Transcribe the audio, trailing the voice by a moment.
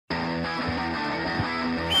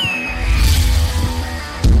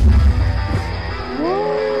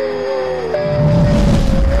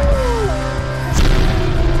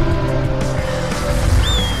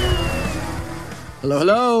Hello,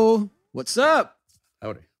 hello. What's up?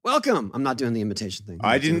 Howdy. Welcome. I'm not doing the imitation thing.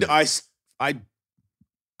 I didn't. I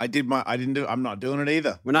did my. I didn't do. I'm not doing it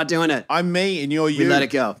either. We're not doing it. I'm me and you're you. We let it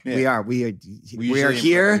go. Yeah. We are usually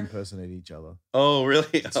here. Impersonate each other. Oh, really?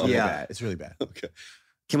 It's really Yeah. bad. It's really bad. Okay.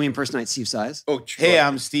 Can we impersonate Steve Saiz? Oh, Hey,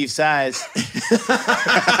 I'm Steve Saiz.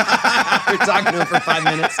 We're talking to him for 5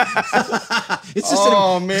 minutes. It's just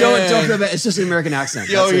man. Don't feel bad. It's just an American accent.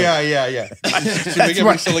 Oh That's it.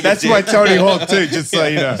 yeah. That's my Tony Hawk too. Just so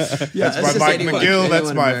you know. Yeah, That's my just Mike anyone. McGill. That's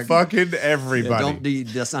Anyone my American. fucking Yeah, everybody.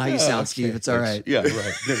 that's not how you sound, Steve. It's all right. Yeah,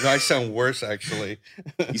 right. I sound worse, actually.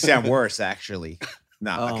 You sound worse, actually.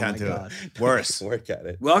 No, Oh, I can't my do God. it. Worse. Work at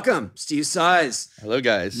it. Welcome, Steve Saiz, Hello,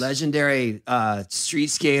 guys. legendary street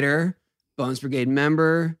skater, Bones Brigade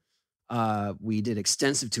member. We did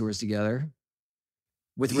extensive tours together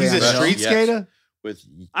with Ray He's a Otto. street Yes. skater. With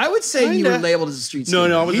I would say you Kinda. were labeled as a street skater.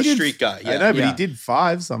 no, I was He a did- street guy. I Yeah, know, but Yeah. he did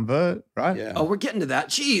 5 some vert, right? yeah. Oh, we're getting to that.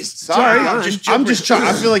 Jeez. Sorry, Come on. I'm just trying.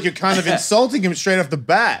 I feel like you're kind of insulting him straight off the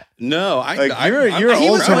bat. No, Like, I'm you're He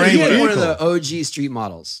was all-terrain one of vehicle. the OG street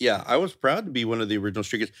models. Yeah, I was proud to be one of the original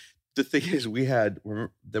street guys. The thing is,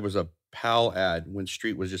 there was a PAL ad when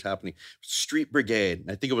street was just happening. Street Brigade.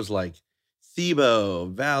 And I think it was like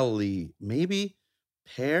Thebo, Valley, maybe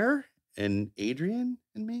Pear and Adrian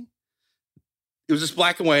and me. It was this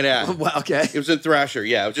black and white ad. Well, okay. It was in Thrasher.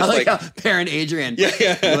 Yeah, it was I just like how Parent Adrian yeah.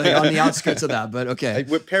 like on the outskirts of that, but okay.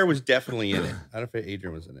 Pear was definitely in it. I don't know if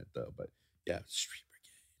Adrian was in it though, but yeah, Street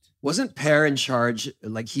Brigade. Wasn't Pear in charge?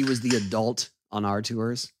 Like he was the adult on our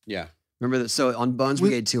tours. Yeah. Remember that? So on Bones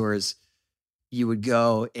Brigade tours, you would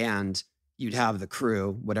go and you'd have the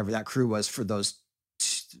crew, whatever that crew was for those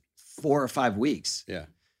 4 or 5 weeks. Yeah.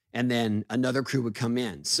 And then another crew would come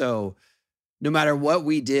in. So no matter what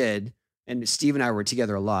we did, and Steve and I were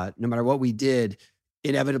together a lot, no matter what we did,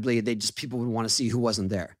 inevitably people would want to see who wasn't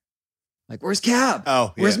there. Like, where's Cab?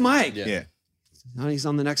 Oh, Where's yeah. Mike? Yeah. No, he's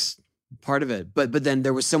on the next part of it. But then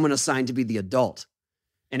there was someone assigned to be the adult.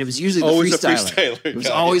 And it was usually the Always freestyler. the freestyler. It was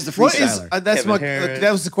Got always the What is? freestyler. That's Kevin my. Harris.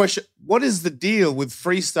 That was the question. What is the deal with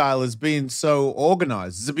freestylers being so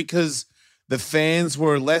organized? Is it because the fans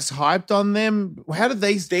were less hyped on them? How did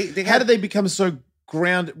how did they become so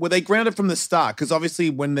grounded? Were they grounded from the start? Because obviously,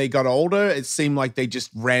 when they got older, it seemed like they just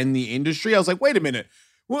ran the industry. I was like, wait a minute.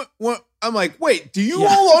 What? I'm like, wait, do you Yeah.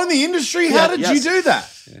 all own the industry? How did yes. you do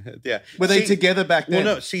that? Yeah. Were they See, together back then?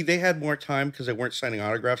 Well, no. See, they had more time because they weren't signing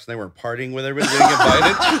autographs and they weren't partying with everybody getting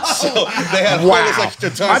invited. So they had all this extra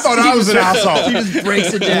time. I thought I was an He asshole. just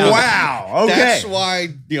breaks it down. Wow. Okay. That's why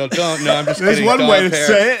don't. No, I'm just There's kidding. one Don't way to pair.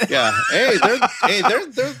 say it. Yeah. Hey,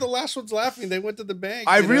 they're the last ones laughing. They went to the bank.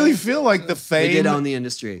 I you know? really feel like the They fame. did own the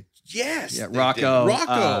industry. Yes. Yeah, they did. Rocco,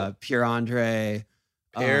 Rocco. Pierre Andre,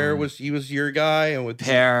 Pear he was your guy, and with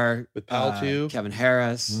Pear, with Pal too. Kevin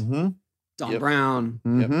Harris, Mm-hmm. Don Yep. Brown.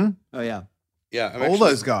 Mm-hmm. Oh yeah. Yeah, All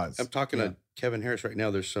those guys. I'm talking Yeah. to Kevin Harris right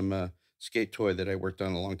now. There's some skate toy that I worked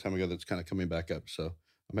on a long time ago that's kind of coming back up. So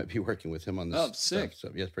I might be working with him on this. Oh, sick.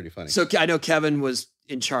 Stuff. So yeah, it's pretty funny. So I know Kevin was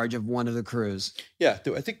in charge of one of the crews. yeah,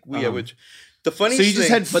 I think we Um, would. The funny So you just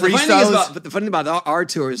had But the funny thing is freestylers. the funny thing about our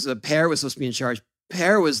tours, Pear was supposed to be in charge.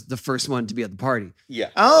 Pear was the first one to be at the party. yeah.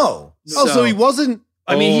 So So- he wasn't.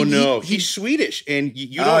 I mean, he's Swedish, and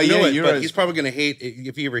you Oh, don't know yeah, it, you're but right. he's probably going to hate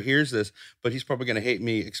if he ever hears this. But he's probably going to hate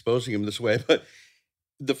me exposing him this way. But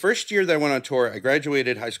the first year that I went on tour, I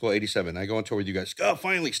graduated high school '87. I go on tour with you guys. Oh,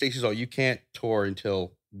 finally, Stacy's all. You can't tour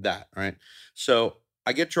until that, right? So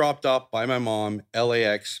I get dropped off by my mom,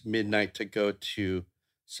 LAX, midnight to go to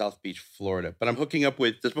South Beach, Florida. But I'm hooking up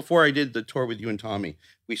with this before I did the tour with you and Tommy.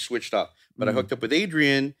 We switched up, but I hooked up with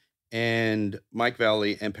Adrian and Mike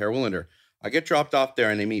Valley and Per Willender. I get dropped off there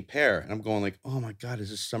and I meet Pear and I'm going like, oh my God, is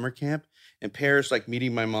this summer camp? And Pear's like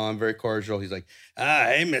meeting my mom, very cordial. He's like,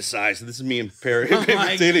 hey, Miss Saiz. So this is me and Pear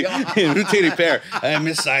imitating Pear. Hey,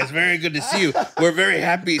 Miss Saiz, very good to see you. We're very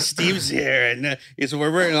happy Steve's here. And so we're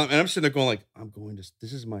very, and I'm sitting there going like,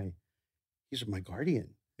 these are my guardian.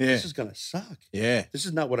 Yeah. This is going to suck. Yeah. This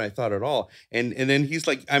is not what I thought at all. And then he's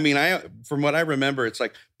like, I mean, from what I remember, it's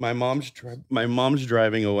like my mom's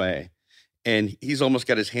driving away. And he's almost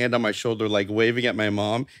got his hand on my shoulder, like waving at my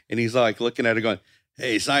mom. And he's like looking at her going,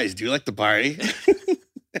 hey, Saiz, do you like the party?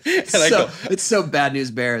 And I go, It's so bad news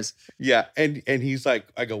bears. yeah. And he's like,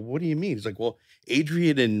 I go, what do you mean? He's like, well,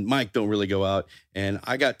 Adrian and Mike don't really go out. And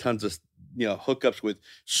I got tons of, hookups with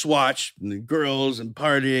Swatch and the girls and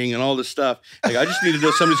partying and all this stuff. Like, I just need to know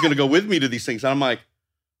somebody's going to go with me to these things. And I'm like,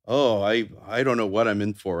 oh, I don't know what I'm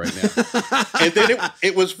in for right now. And then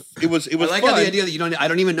it was I like fun. how the idea that I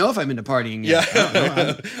don't even know if I'm into partying yet. Yeah. I don't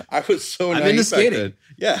know. I was so I'm naive into back skating. then.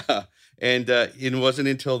 Yeah. And it wasn't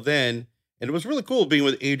until then, And it was really cool being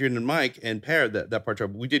with Adrian and Mike and Per that part.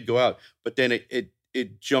 We did go out, but then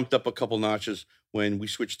it jumped up a couple notches when we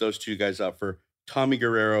switched those two guys out for Tommy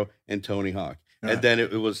Guerrero and Tony Hawk. And then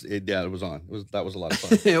it was on. That was a lot of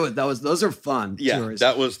fun. Those are fun. Yeah, tours.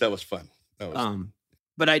 that was fun.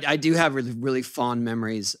 But I do have really, really fond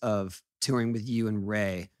memories of touring with you and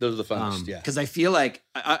Ray. Those are the funnest. Because I feel like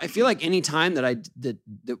any time that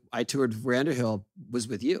I toured Vanderhill was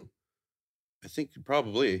with you. I think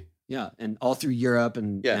probably. Yeah, and all through Europe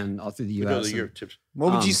and all through the US.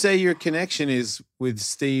 What would you say your connection is with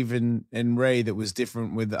Steve and Ray that was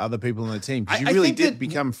different with the other people on the team? Because you really did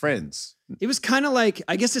become friends. It was kind of like,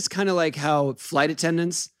 I guess it's kind of like how flight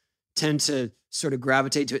attendants tend to sort of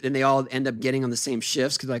gravitate to it, and they all end up getting on the same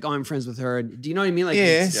shifts because like, oh, I'm friends with her. Do you know what I mean? Like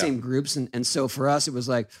it's the same groups. And so for us, it was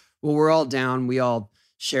like, well, we're all down. We all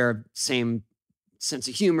share same sense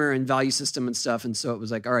of humor and value system and stuff. And so it was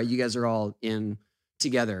like, all right, you guys are all in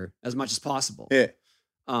together as much as possible. Yeah.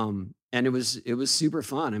 And it was super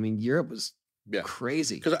fun. I mean, Europe was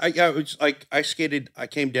crazy. Because I skated, I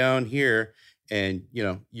came down here and, you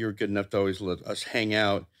know, you were good enough to always let us hang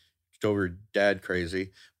out. Drove your dad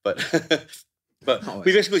crazy. But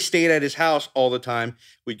we basically stayed at his house all the time.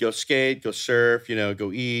 We'd go skate, go surf, you know,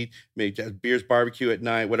 go eat, make beers, barbecue at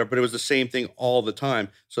night, whatever. But it was the same thing all the time.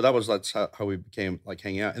 So that's how we became like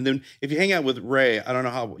hanging out. And then if you hang out with Ray, I don't know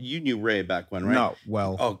how you knew Ray back when, right? No,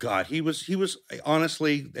 well. Oh God, he was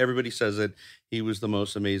honestly, everybody says it. He was the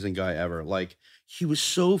most amazing guy ever. Like he was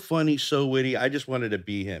so funny, so witty. I just wanted to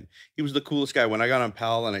be him. He was the coolest guy. When I got on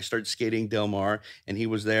Powell and I started skating Del Mar and he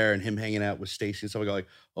was there and him hanging out with Stacy and stuff, I go like,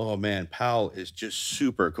 oh man, Powell is just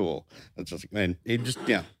super cool. It's just like, man,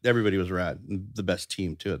 everybody was rad. The best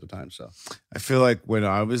team too at the time. So I feel like when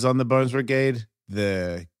I was on the Bones Brigade,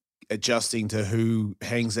 the adjusting to who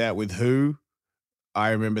hangs out with who,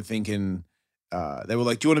 I remember thinking, they were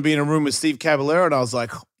like, do you want to be in a room with Steve Caballero? And I was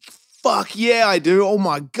like, fuck yeah, I do. Oh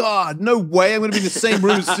my God, no way. I'm going to be in the same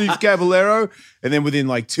room as Steve Caballero. And then within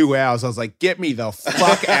like 2 hours, I was like, get me the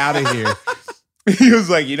fuck out of here. He was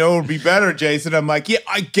like, you know, it would be better, Jason. I'm like, yeah,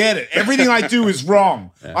 I get it. Everything I do is wrong.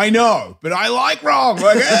 Yeah. I know, but I like wrong.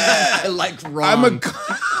 Like, I like wrong.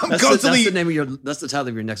 I'm constantly. That's the title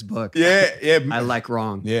of your next book. Yeah. I like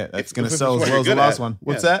wrong. Yeah, that's going to sell as well as the last one.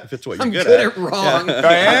 What's that? If it's what you're I'm good at wrong.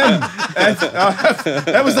 I am.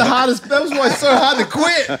 That was the hardest. That was why it's so hard to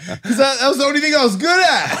quit. Because that was the only thing I was good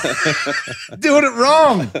at. Doing it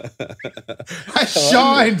wrong. I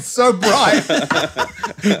shined so bright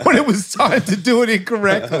when it was time to do it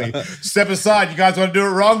incorrectly. Step aside. You guys want to do it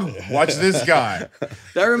wrong? Watch this guy.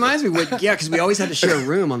 That reminds me. Because we always had to share a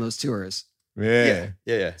room on those tours.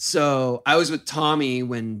 Yeah. So I was with Tommy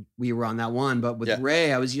when we were on that one, but with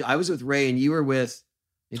Ray, I was with Ray, and you were with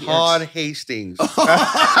Todd Hastings.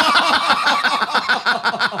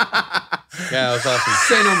 Yeah, it was awesome.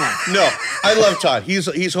 Say no more. No, I love Todd. He's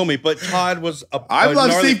homie, but Todd was I love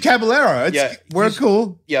gnarly, Steve Caballero. We're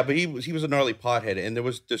cool. Yeah, but he was a gnarly pothead, and there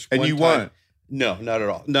was this. And one you time, weren't. No, not at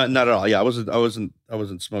all. Not at all. Yeah, I wasn't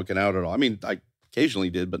smoking out at all. I mean, I occasionally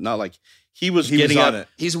did, but not like he was getting on up. it.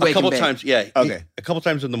 He's a couple times. Yeah. Okay. A couple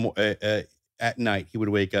times in the at night he would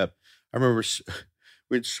wake up. I remember we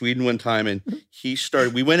were in Sweden one time, and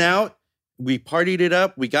we went out. We partied it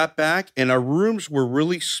up. We got back, and our rooms were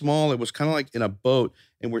really small. It was kind of like in a boat,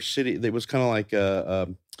 and we're sitting. It was kind of like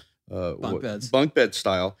bunk bed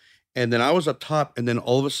style. And then I was up top, and then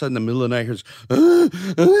all of a sudden, in the middle of the night, here's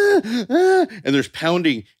and there's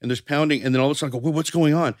pounding, and then all of a sudden, I go, what's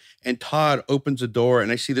going on? And Todd opens the door,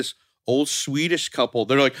 and I see this old Swedish couple.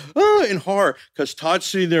 They're like, in horror, because Todd's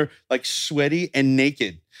sitting there like sweaty and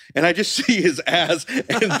naked. And I just see his ass and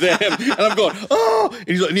them. And I'm going, oh.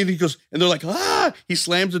 And he goes, and they're like, ah. He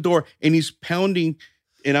slams the door and he's pounding.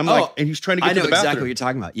 And I'm like, and he's trying to get to the bathroom. I know exactly what you're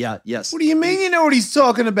talking about. Yeah, yes. What do you mean you know what he's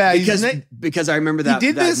talking about? Because I remember that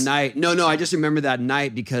night. No, I just remember that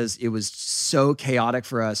night because it was so chaotic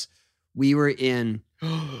for us. We were in,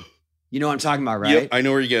 you know what I'm talking about, right? Yep, I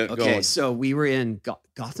know where you're going. Okay, so we were in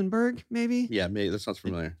Gothenburg, maybe? Yeah, maybe. That sounds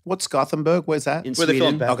familiar. What's Gothenburg? Where's that? In where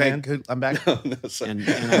Sweden. they film okay, good. I'm back. And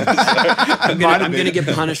I'm going to get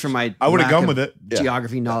punished for my I would have gone with it.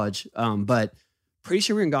 Geography knowledge. But pretty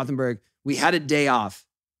sure we were in Gothenburg. We had a day off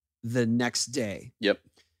the next day. Yep.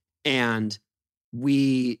 And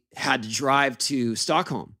we had to drive to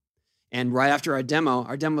Stockholm. And right after our demo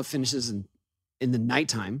finishes in the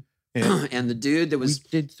nighttime. Yeah. And the dude that was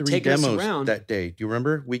we did 3 demos that day. Do you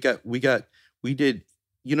remember? We did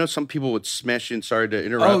some people would smash in. Sorry to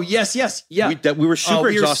interrupt. Oh, yes. Yeah. We were super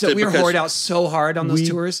exhausted. We were hoarded out so hard on those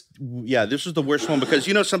tours. Yeah, this was the worst one because,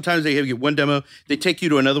 sometimes they have you one demo, they take you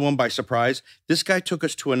to another one by surprise. This guy took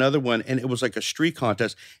us to another one, and it was like a street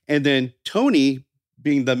contest. And then Tony,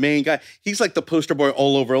 being the main guy, he's like the poster boy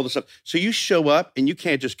all over all this stuff. So you show up, and you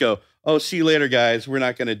can't just go, oh, see you later, guys. We're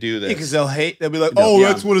not going to do this. Because they'll be like,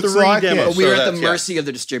 that's what it's like. But we So were at the that's- mercy of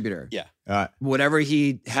the distributor. Yeah. All right. Whatever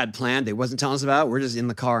he had planned, they wasn't telling us about. We're just in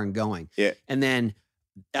the car and going. Yeah. And then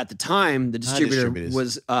at the time, the distributor distributors.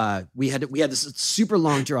 was we had this super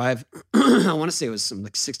long drive. I want to say it was some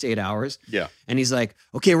like 6 to 8 hours. Yeah. And he's like,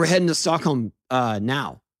 okay, we're heading to Stockholm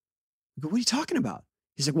now. I go, what are you talking about?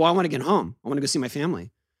 He's like, well, I want to get home. I want to go see my family.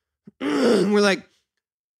 And we're like,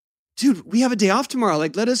 dude, we have a day off tomorrow.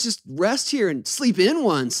 Like, let us just rest here and sleep in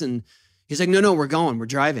once. And he's like, no, we're going. We're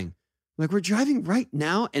driving. I'm like, we're driving right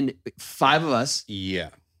now. And 5 of us Yeah.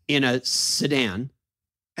 in a sedan.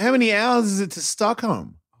 How many hours is it to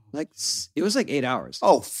Stockholm? Like, it was like 8 hours.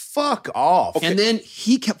 Oh, fuck off. And then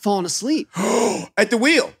he kept falling asleep. At the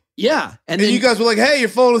wheel. Yeah. And then you guys were like, hey, you're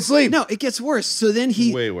falling asleep. No, it gets worse. So then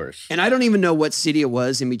Way worse. and I don't even know what city it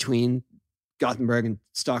was in between Gothenburg and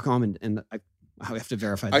Stockholm. And I have to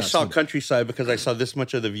verify that. I saw countryside because I saw this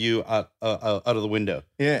much of the view out of the window.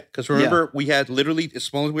 Yeah. Because remember, we had literally, as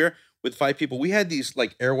small as we were, with 5 people, we had these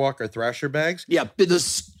like Airwalk or Thrasher bags. Yeah,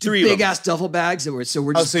 those 3 of big them. ass duffel bags that were so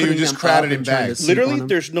we're Oh, just so you were putting just them crowded up in and trying to bags. sleep Literally, on them.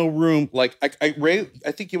 there's no room. Like Ray,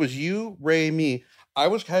 I think it was you, Ray, me. I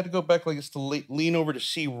had to go back like this to lean over to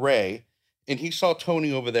see Ray, and he saw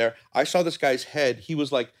Tony over there. I saw this guy's head. He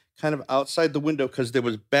was like kind of outside the window because there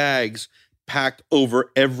was bags packed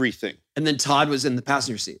over everything. And then Todd was in the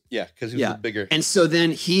passenger seat. Yeah, because he was bigger. And so then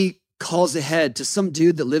he calls ahead to some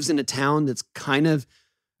dude that lives in a town that's kind of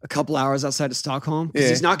a couple hours outside of Stockholm because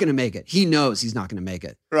he's not going to make it. He knows he's not going to make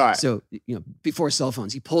it. Right. So, before cell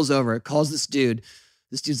phones, he pulls over, calls this dude.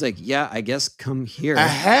 This dude's like, yeah, I guess come here. A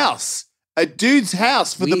house. A dude's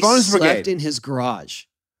house for the bonus slept brigade. in his garage.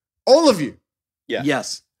 All of you. Yeah.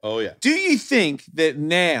 Yes. Oh, yeah. Do you think that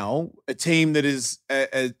now a team that is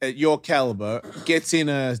at your caliber gets in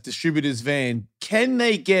a distributor's van, can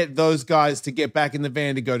they get those guys to get back in the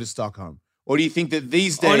van to go to Stockholm? Or do you think that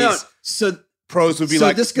these days So pros would be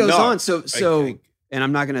like, this goes no. on. So think. and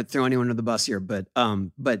I'm not going to throw anyone under the bus here, but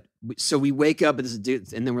so we wake up and this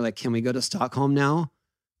dude, and then we're like, can we go to Stockholm now?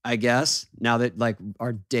 I guess now that like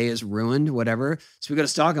our day is ruined, whatever. So we go to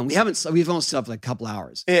Stockholm. We've only slept like a couple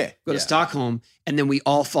hours. Yeah. Go to Stockholm, and then we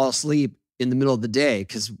all fall asleep in the middle of the day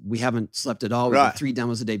because we haven't slept at all. We Right. did 3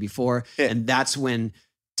 demos the day before, Yeah. and that's when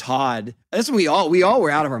Todd. That's when we all were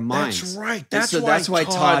out of our minds. That's right. And so that's why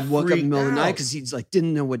Todd woke up in the middle of the night because he's like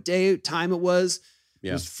didn't know what time it was. He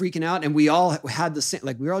Yeah. was freaking out, and we all had the same.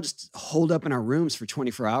 Like we were all just holed up in our rooms for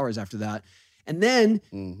 24 hours after that, and then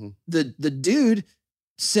the dude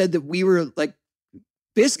said that we were like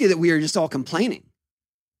basically that we were just all complaining.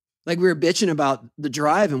 Like we were bitching about the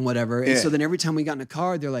drive and whatever. And so then every time we got in a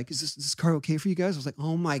car, they're like, is this car okay for you guys? I was like,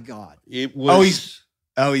 oh my God. It was.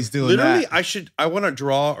 He's doing Literally, that. I want to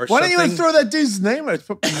draw or Why something. don't you even throw that dude's name out?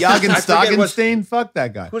 Jagen Stagenstein? Fuck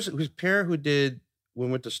that guy. Who's Per who did when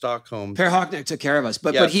we went to Stockholm? Per Hocknick took care of us,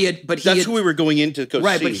 but Yeah. that's who we were going in to go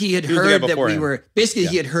right. see. But he had was the guy heard that before we him. were basically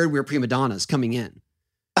he had heard we were prima donnas coming in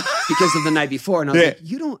because of the night before, and I was like,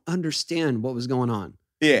 you don't understand what was going on.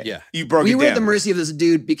 Yeah. Yeah. You broke We it were down. at the mercy of this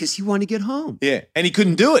dude because he wanted to get home. Yeah. And he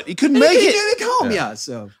couldn't do it. He couldn't And make he it. didn't make home. Yeah.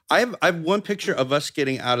 So I have one picture of us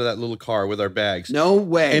getting out of that little car with our bags. no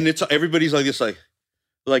way. And it's everybody's like this,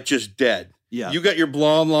 like just dead. Yeah. You got your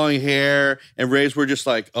blonde long hair, and Ray's were just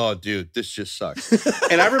like, oh, dude, this just sucks.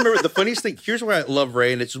 And I remember the funniest thing. Here's where I love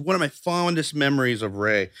Ray, and it's one of my fondest memories of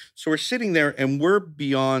Ray. So we're sitting there, and we're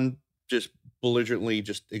beyond just belligerently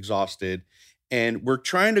just exhausted, and we're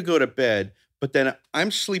trying to go to bed. But then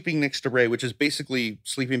I'm sleeping next to Ray, which is basically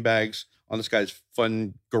sleeping bags on this guy's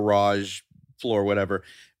fun garage floor, whatever.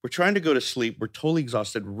 We're trying to go to sleep. We're totally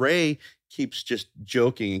exhausted. Ray keeps just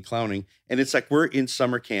joking and clowning. And it's like we're in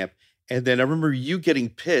summer camp. And then I remember you getting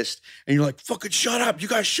pissed, and you're like, "Fucking shut up! You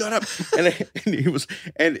guys shut up!" And he was,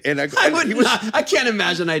 and I can't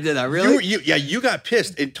imagine I did that. Really? You got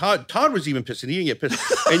pissed, and Todd was even pissed, and he didn't get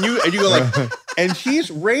pissed. And you go like, and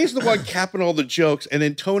Ray's the one capping all the jokes, and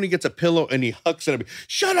then Tony gets a pillow and he hucks it at me.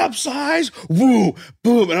 Shut up, Saiz! Woo,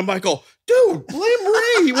 boom, and I'm like, oh, dude, blame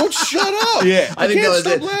Ray. He won't shut up. Yeah, I think that was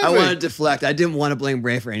it. Laughing. I wanted to deflect. I didn't want to blame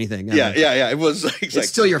Ray for anything. Yeah. It was like, It's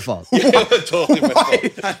still your fault. totally my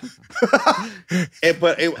fault.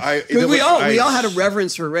 We all had a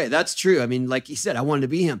reverence for Ray. That's true. I mean, like he said, I wanted to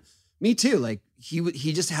be him. Me too. Like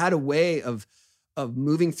he just had a way of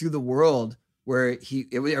moving through the world where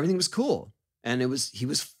everything was cool. and he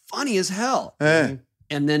was funny as hell. Eh.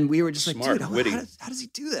 And then we were just Smart, like, dude, witty. how does he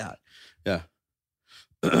do that? Yeah.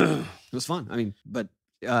 It was fun. I mean, but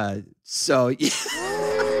so yeah.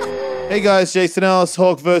 Hey guys, Jason Ellis,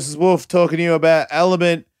 Hawk versus Wolf, talking to you about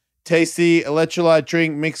Element, tasty electrolyte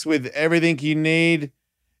drink mixed with everything you need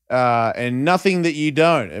and nothing that you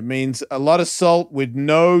don't. It means a lot of salt with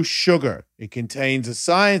no sugar. It contains a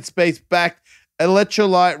science-based backed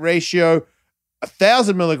electrolyte ratio,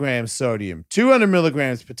 1,000 milligrams sodium, 200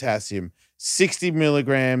 milligrams potassium, 60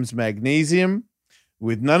 milligrams magnesium,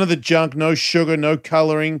 with none of the junk, no sugar, no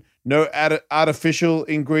coloring, no artificial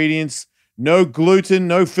ingredients, no gluten,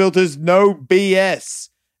 no filters, no BS.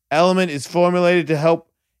 Element is formulated to help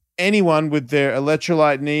anyone with their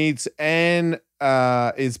electrolyte needs and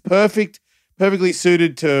is perfectly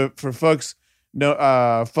suited for folks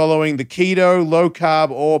following the keto, low carb,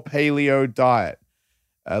 or paleo diet.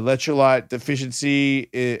 Electrolyte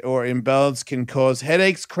deficiency or imbalance can cause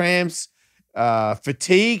headaches, cramps,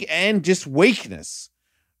 fatigue, and just weakness.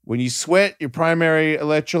 When you sweat, your primary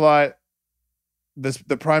electrolyte,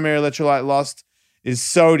 the primary electrolyte lost is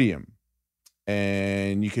sodium,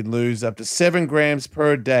 and you can lose up to 7 grams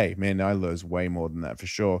per day. Man, I lose way more than that for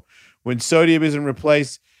sure. When sodium isn't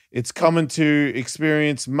replaced, it's common to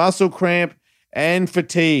experience muscle cramp and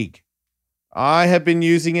fatigue. I have been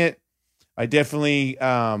using it. I definitely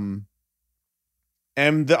am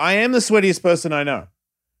the sweatiest person I know.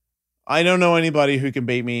 I don't know anybody who can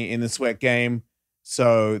beat me in the sweat game,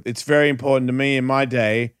 so it's very important to me in my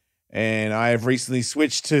day. And I have recently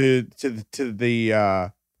switched to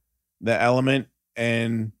the Element,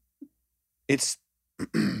 and it's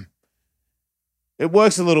it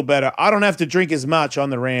works a little better. I don't have to drink as much on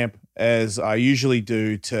the ramp as I usually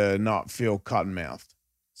do to not feel cotton mouthed,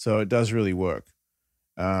 so it does really work.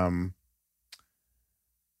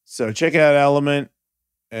 So check out Element,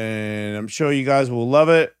 and I'm sure you guys will love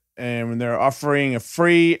it. And they're offering a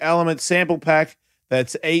free Element sample pack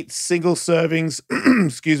that's 8 single servings,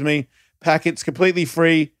 excuse me, packets, completely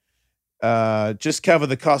free. Just cover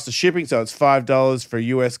the cost of shipping, so it's $5 for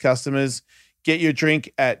U.S. customers. Get your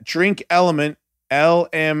drink at drinkelement,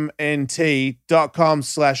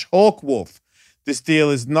 lmnt.com/hawkwolf. This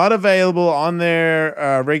deal is not available on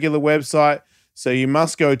their regular website, so you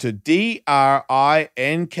must go to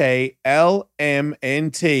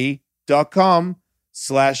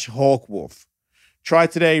drinklmnt.com/hawkwolf. Try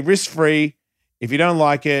today, risk-free. If you don't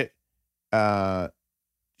like it,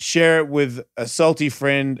 share it with a salty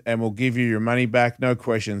friend and we'll give you your money back. No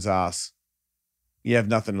questions asked. You have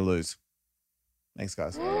nothing to lose. Thanks,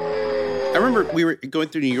 guys. I remember we were going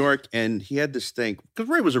through New York and he had this thing, because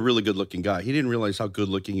Ray was a really good looking guy. He didn't realize how good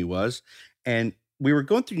looking he was. And we were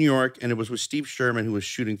going through New York and it was with Steve Sherman, who was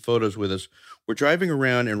shooting photos with us. We're driving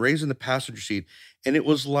around and Ray's in the passenger seat. And it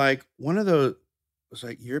was like one of the, it was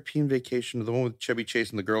like European Vacation, the one with Chevy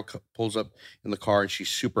Chase, and the girl pulls up in the car and she's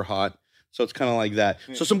super hot. So it's kind of like that.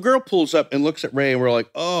 Yeah. So some girl pulls up and looks at Ray and we're like,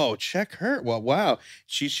 oh, check her. Well, wow.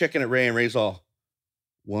 She's checking at Ray and Ray's all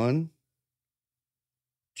 1,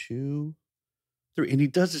 2, 3. And he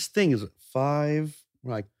does this thing. Is 5.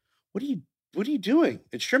 We're like, what are you doing?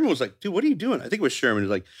 And Sherman was like, dude, what are you doing? I think it was Sherman. He's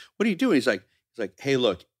like, what are you doing? He's like, hey,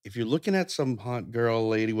 look, if you're looking at some hot girl,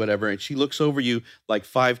 lady, whatever, and she looks over you like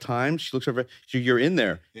 5 times, she looks over, you're in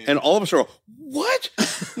there. Yeah. And all of us are, what?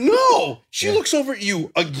 No, she looks over at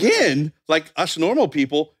you again, like us normal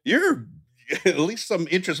people. You're at least some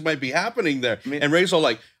interest might be happening there. And Ray's all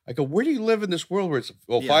like, I go, where do you live in this world where it's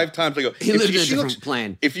 5 times? I go, he lives in a different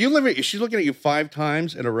plane. If she's looking at you 5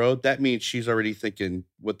 times in a row, that means she's already thinking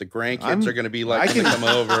what the grandkids are going to be like when they come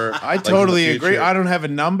over. I totally agree. I don't have a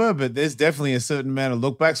number, but there's definitely a certain amount of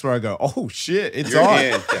lookbacks where I go, oh shit, it's You're on.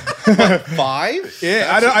 In. 5?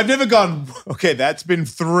 Yeah, I've never gone, okay, that's been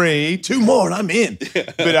 3, 2 more and I'm in.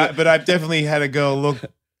 But I've definitely had a girl look,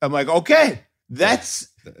 I'm like, okay, that's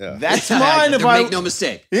mine. If I make no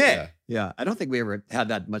mistake. Yeah. Yeah, I don't think we ever had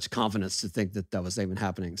that much confidence to think that was even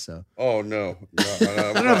happening. So, oh no,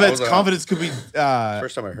 I don't know if that's confidence. Could be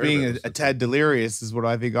first time I heard being a tad delirious is what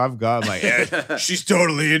I think I've got. I'm like, yeah, she's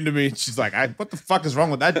totally into me. She's like, what the fuck is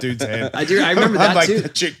wrong with that dude's head? I remember that I'm like, too. The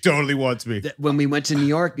chick totally wants me. When we went to New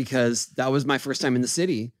York, because that was my first time in the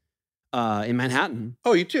city, in Manhattan.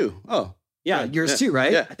 Oh, you too. Oh, yeah, yours too,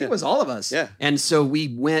 right? Yeah, I think it was all of us. Yeah, and so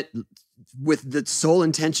we went with the sole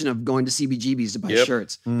intention of going to CBGB's to buy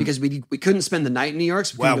shirts because we couldn't spend the night in New York.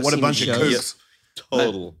 So wow, what a bunch of kooks.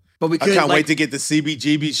 Total. But we could, I can't wait to get the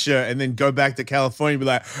CBGB shirt and then go back to California and be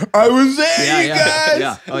like, I was there, you guys.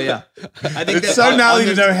 Yeah. Oh, yeah. I think it's so gnarly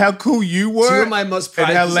to know how cool you were. 2 of my most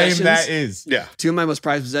prized and how lame possessions, that is. Yeah. 2 of my most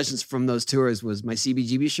prized possessions from those tours was my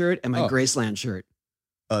CBGB shirt and my Graceland shirt.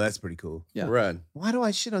 Oh, that's pretty cool. Yeah. Right. Why do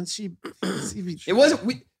I shit on sheep? It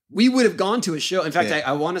wasn't. We would have gone to a show. In fact, Yeah.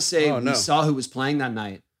 I want to say we saw who was playing that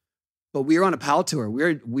night, but we were on a PAL tour.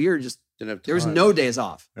 We were just there was no days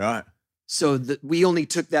off. Right. So we only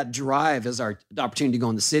took that drive as our opportunity to go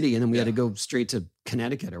in the city, and then we had to go straight to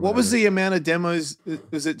Connecticut. Or what was the amount of demos?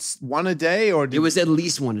 Was it one a day, or it was at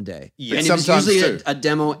least one a day? Yeah. And it was usually a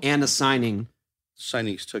demo and a signing.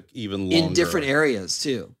 Signings took even longer in different areas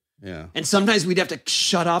too. Yeah, and sometimes we'd have to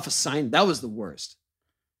shut off a sign. That was the worst.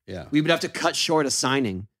 Yeah, we would have to cut short a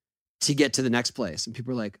signing to get to the next place, and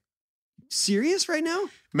people were like, "Serious right now?"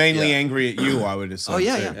 Mainly angry at you, I would assume. Oh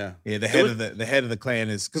yeah. The head of the clan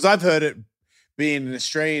is, because I've heard it being an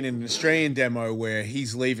Australian demo where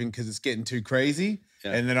he's leaving because it's getting too crazy,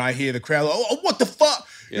 and then I hear the crowd, "Oh, what the fuck?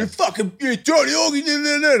 You're Johnny Organ,"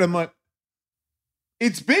 and I'm like,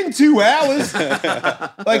 it's been 2 hours.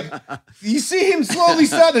 Like, you see him slowly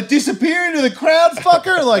start to disappear into the crowd,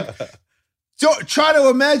 fucker. Like, try to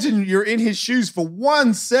imagine you're in his shoes for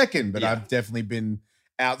 1 second. But I've definitely been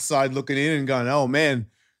outside looking in and going, oh man,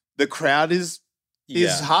 the crowd is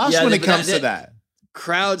harsh when it comes to that.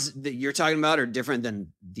 Crowds that you're talking about are different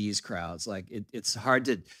than these crowds. Like it's hard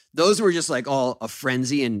to. Those were just like all a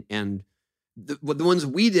frenzy, and the ones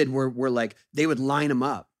we did were like they would line them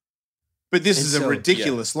up. But this is a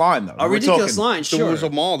ridiculous line, though. A ridiculous line, sure. There was a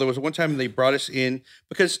mall. There was one time they brought us in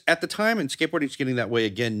because at the time, and skateboarding's getting that way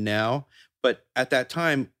again now, but at that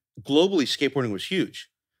time, globally, skateboarding was huge.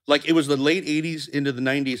 Like it was the late 80s into the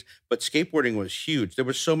 90s, but skateboarding was huge. There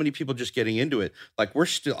were so many people just getting into it. Like we're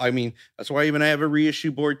still, I mean, that's why even I have a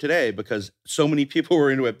reissue board today because so many people were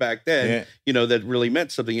into it back then, you know, that really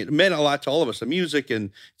meant something. It meant a lot to all of us. The music and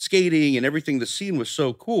skating and everything, the scene was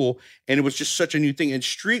so cool. And it was just such a new thing. And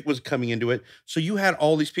street was coming into it. So you had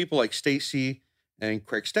all these people like Stacy and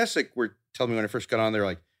Craig Stesick were telling me when I first got on, they're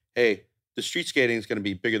like, hey, the street skating is going to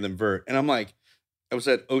be bigger than vert. And I'm like, I was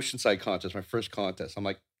at Oceanside contest, my first contest. I'm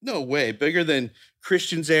like, no way, bigger than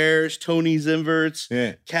Christian's Airs, Tony's Inverts,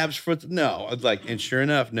 Cab's Foot. No, like, and sure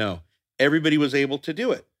enough, no, everybody was able to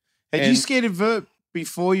do it. Had you skated vert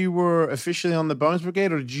before you were officially on the Bones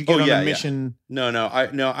Brigade, or did you get on a mission? No.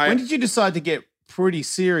 When did you decide to get pretty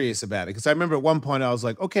serious about it? Because I remember at one point I was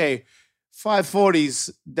like, okay, 540s,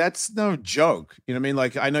 that's no joke. You know what I mean?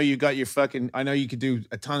 Like, I know you got your I know you could do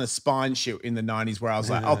a ton of spine shit in the 90s where I was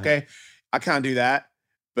like, okay, I can't do that,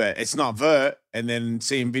 but it's not vert. And then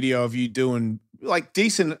seeing video of you doing like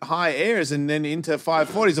decent high airs and then into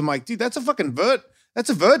 540s, I'm like, dude, that's a fucking vert. That's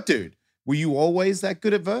a vert, dude. Were you always that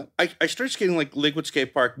good at vert? I started skating like Lakewood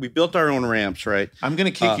Skate Park. We built our own ramps, right? I'm going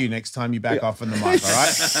to kick you next time you back off on the mic, all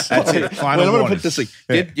right? That's it. Final I'm warning. going to put this like,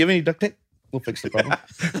 do you have any duct tape? We'll fix the problem.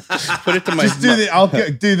 Put it to my... Just do that. I'll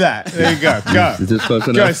do that. There you go. Go. Is this close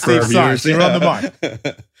enough? Go, Steve Saiz. You're on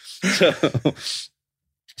the mic.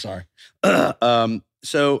 Sorry.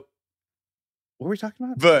 So what were we talking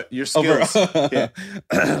about? Vert, your skills.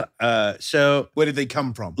 So where did they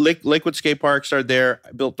come from? Lakewood Skate Park started there.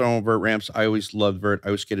 I built our own vert ramps. I always loved vert. I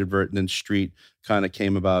always skated vert, and then street kind of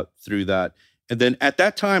came about through that. And then at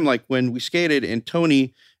that time, like when we skated, and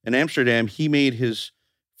Tony in Amsterdam, he made his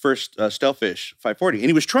first Stealthfish 540, and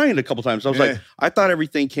he was trying it a couple times. I was like, I thought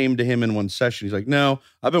everything came to him in one session. He's like, no,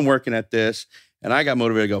 I've been working at this. And I got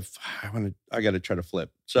motivated to go, I got to try to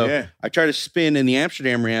flip. So I tried to spin in the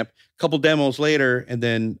Amsterdam ramp, a couple demos later, and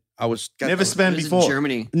then I was... Never spun before. In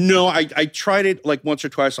Germany. No, I tried it like once or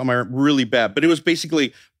twice on my ramp really bad, but it was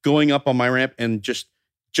basically going up on my ramp and just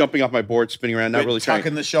jumping off my board, spinning around, not really trying.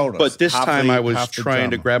 Tucking the shoulders. But this time I was trying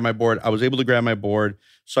to grab my board. I was able to grab my board.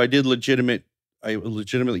 So I did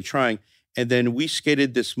legitimately trying. And then we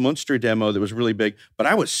skated this Munster demo that was really big, but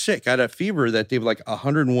I was sick. I had a fever that day of like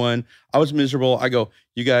 101. I was miserable. I go,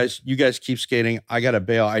 you guys keep skating. I got to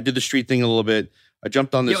bail. I did the street thing a little bit. I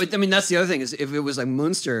jumped on this. Yeah, I mean, that's the other thing is if it was like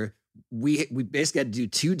Munster, we basically had to do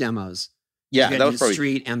 2 demos. Yeah, that was probably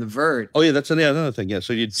street and the vert. Oh yeah, that's another thing. Yeah,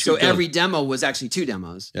 so you. So every demo was actually 2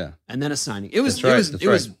 demos. Yeah, and then a signing. It was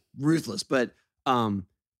was ruthless, but I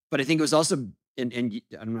think it was also and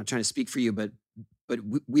I'm not trying to speak for you, but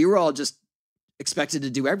we were all just expected to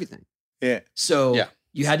do everything. Yeah. So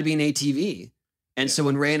you had to be an ATV. And so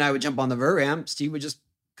when Ray and I would jump on the vert ramp, Steve would just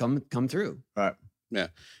come through. Right. Yeah.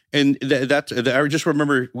 And I just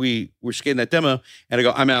remember we were skating that demo and I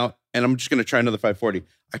go, I'm out and I'm just going to try another 540.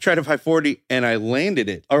 I tried a 540 and I landed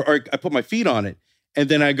it or I put my feet on it. And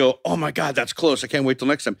then I go, oh my God, that's close. I can't wait till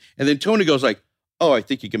next time. And then Tony goes like, oh, I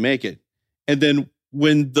think you can make it. And then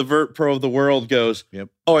when the vert pro of the world goes,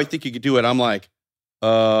 oh, I think you could do it. I'm like,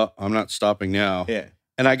 I'm not stopping now. Yeah.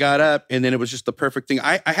 And I got up and then it was just the perfect thing.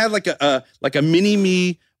 I had like a mini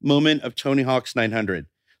me moment of Tony Hawk's 900.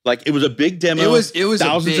 Like it was a big demo. It was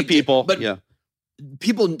thousands of people. But yeah,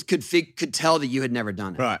 people could tell that you had never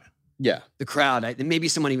done it. Right. yeah, The crowd, and maybe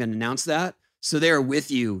someone even announced that, so they were with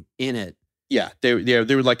you in it. yeah. They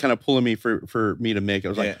were like kind of pulling me for me to make it. I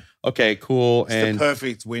was like, okay, cool. It's and the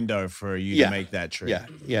perfect window for you Yeah. to make that trip. yeah,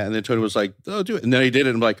 yeah. And then Tony was like, oh, do it. And then he did it.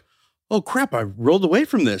 And I'm like, oh crap, I rolled away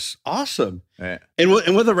from this. Awesome. Yeah. And one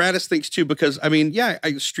of the raddest things too, because I mean, yeah, I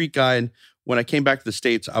was a street guy, and when I came back to the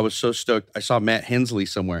States, I was so stoked. I saw Matt Hensley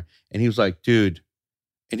somewhere, and he was like, dude,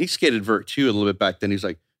 and he skated vert too a little bit back then. He's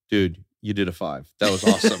like, dude, you did a 5. That was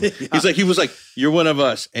awesome. Yeah. He was like, you're one of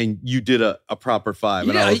us, and you did a proper 5.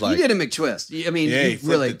 And I was like, you did a McTwist. I mean, Yeah, he he flipped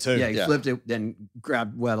really, it too. yeah, he Yeah. flipped it, then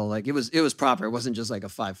grabbed Weddle. Like it was proper. It wasn't just like a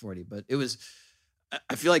 540, but it was.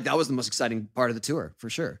 I feel like that was the most exciting part of the tour for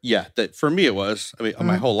sure. yeah, that for me it was. I mean,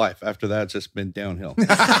 my whole life after that, it's just been downhill.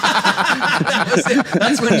 That was it.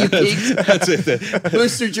 That's when you peaked. That's it.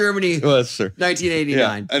 Booster Germany, Well, sir.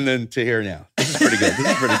 1989. And then to here now. This is pretty good. This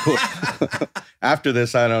is pretty cool. After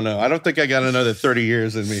this, I don't know. I don't think I got another 30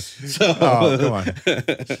 years in me. So, Oh, come on.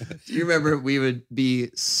 Do you remember we would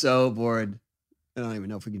be so bored? I don't even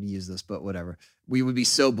know if we could use this, but whatever. We would be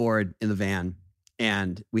so bored in the van,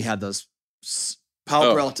 and we had those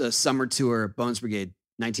Powell Peralta Summer Tour Bones Brigade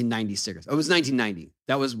 1990 stickers. Oh, it was 1990.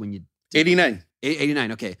 That was when you 89.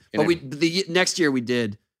 89. Okay, but the next year we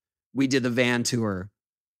did the van tour.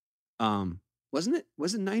 Wasn't it?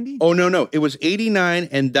 Was it 90? Oh, no. It was 89,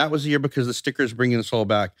 and that was the year because the stickers bringing us all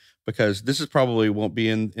back, because this is probably won't be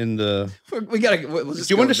in the... We gotta. Do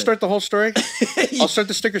you want to start the whole story? I'll start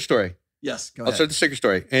the sticker story. Yes, go I'll ahead. start the sticker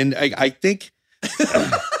story. And I think... all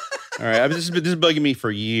right, this is bugging me for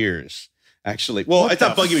years, actually. Well, I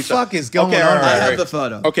thought bugging me... fuck is going Okay, on? all right, I all have right. the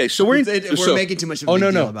photo. Okay, so we're making too much of a Oh, big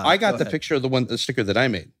no. deal about it. I got Go the ahead. picture of the sticker that I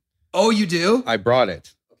made. Oh, you do? I brought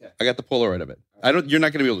it. Okay. I got the Polaroid of it. You're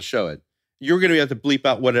not going to be able to show it. You're going to have to bleep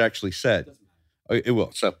out what it actually said. Oh, it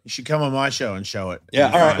will. So You should come on my show and show it. yeah,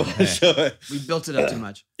 all right. Fine. We'll Yeah. show it. We built it up too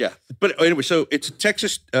much. Yeah, but anyway, so it's a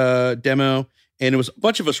Texas demo, and it was a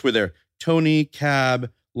bunch of us were there. Tony, Cab,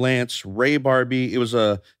 Lance, Ray, Barbie. It was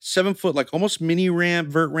a 7-foot, like almost mini ramp,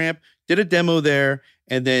 vert ramp. Did a demo there,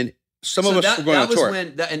 and then some of us were going on tour.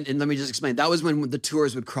 When, and let me just explain. That was when the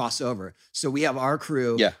tours would cross over. So we have our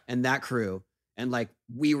crew and that crew, and like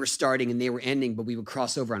we were starting and they were ending, but we would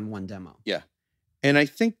cross over on one demo. Yeah, and I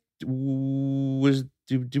think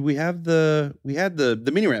do we have the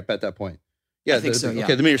mini ramp at that point? Yeah, I think so. Yeah.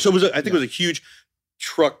 Okay, the mini. So it was a huge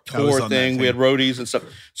truck I was tour on that thing. We had roadies and stuff.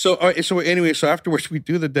 So all right, so anyway, so afterwards we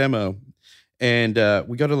do the demo, and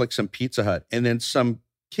we go to like some Pizza Hut, and then some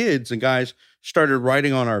kids and guys started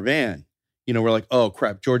riding on our van. You know, we're like, oh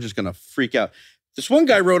crap, George is gonna freak out. This one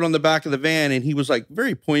guy rode on the back of the van, and he was like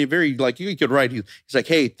very poignant, very like you could ride. He's like,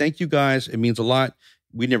 hey, thank you guys. It means a lot.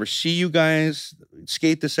 We never see you guys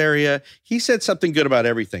skate this area. He said something good about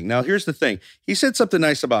everything. Now, here's the thing. He said something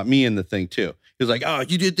nice about me in the thing, too. He was like, oh,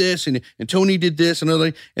 you did this, and Tony did this, and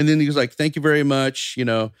other. And then he was like, thank you very much, you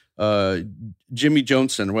know, Jimmy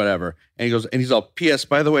Johnson or whatever. And he goes, and he's all, P.S.,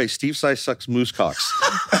 by the way, Steve Saiz sucks moose cocks.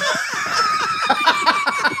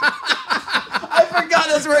 I forgot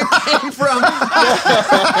that's where it came from.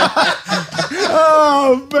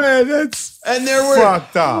 Oh man, that's And there were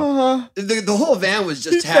fucked up. the whole van was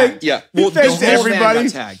just You tagged. think- Yeah. He Well, thanked The whole van everybody.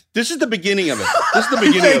 got tagged. this is the beginning of it. This is the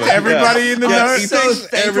beginning of thanked it. everybody in the yeah. note. He So thanks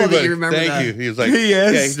thankful that everybody. you remember Thank that. you. He was like,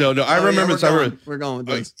 Yes. yeah, no, I Oh, yeah, remember. we're going with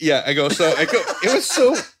this. Yeah, I go. It was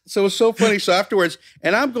so it was so funny. So afterwards,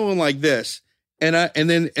 and I'm going like this, and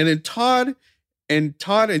then Todd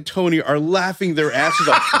and Tony are laughing their asses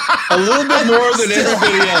off a little bit more than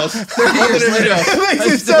everybody else. More than everybody else. It makes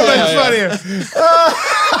it so much funnier.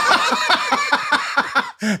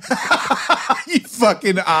 You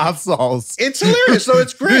fucking assholes. It's hilarious. So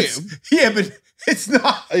it's great. Yeah, but it's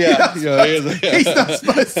not. Yeah, He's not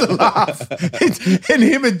supposed to laugh. And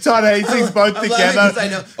him and Todd Hastings both I'm together. laughing 'cause I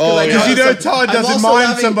know. Oh, I yeah. Because you know it's like- Todd I'm doesn't also mind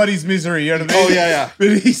laughing- somebody's misery. You know what I mean? Oh, yeah.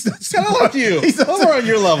 But he's not Kind of like you. He's not We're on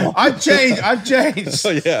your level. I've changed. Oh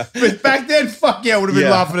yeah. But back then, fuck yeah, I would have been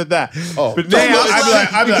Yeah. laughing at that. Oh. But now, I'd be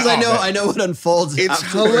like, because oh, I man. know what unfolds. It's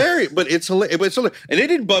afterwards. hilarious, but it's hilarious. And it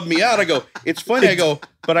didn't bum me out. I go, it's funny.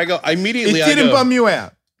 I immediately. It didn't bum you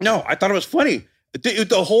out. No, I thought it was funny.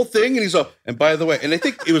 The whole thing, and he's all, and by the way, and I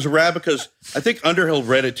think it was rad because I think Underhill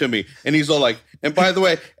read it to me, and he's all like, and by the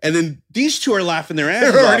way, and then these two are laughing their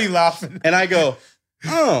asses They're already off, laughing. and I go,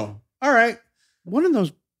 oh, all right, one of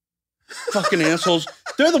those fucking assholes.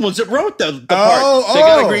 They're the ones that wrote the part. They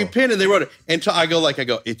got a green pin and they wrote it. And I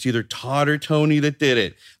go, it's either Todd or Tony that did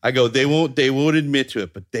it. I go, they won't admit to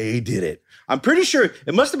it, but they did it. I'm pretty sure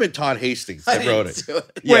it must have been Todd Hastings that wrote it. do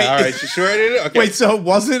it. Yeah, Wait. all right. You sure I did it? Okay. Wait, so it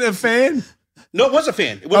wasn't a fan? No, it was a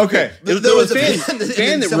fan. It was Okay. a fan. There was a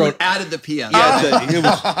fan that someone wrote. added the PS. Yeah, it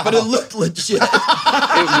was. But it looked legit.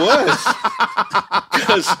 It was.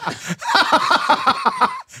 'Cause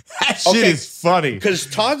That shit is funny. Because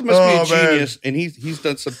Todd must be a Oh, genius, and he's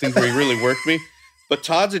done some things where he really worked me. But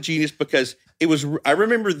Todd's a genius because it was. I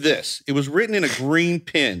remember this. It was written in a green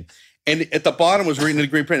pen, and at the bottom was written in a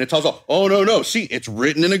green pen. And Todd's all, "Oh no! See, it's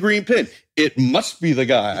written in a green pen. It must be the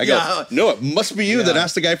guy." I go, Yeah. "No, it must be you Yeah. that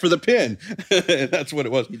asked the guy for the pen." And that's what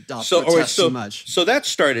it was. Too much. So that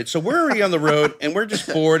started. So we're already on the road, and we're just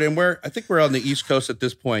bored, and I think we're on the East Coast at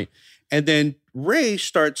this point. And then Ray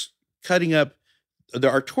starts cutting up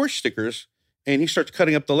our tour stickers, and he starts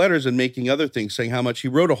cutting up the letters and making other things, saying how much he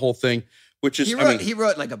wrote a whole thing, which is, He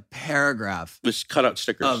wrote like a paragraph this cut out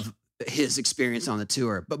stickers. of his experience on the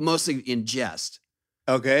tour, but mostly in jest.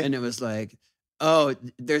 Okay. And it was like, oh,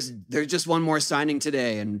 there's just one more signing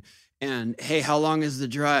today, and hey, how long is the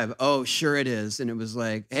drive? Oh, sure it is. And it was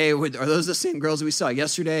like, hey, are those the same girls we saw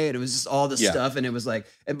yesterday? And it was just all this stuff, and it was like,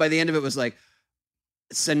 and by the end of it was like,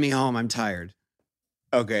 send me home, I'm tired.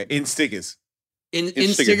 Okay. In stickers. In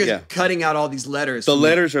stickers, stickers, yeah. cutting out all these letters. The from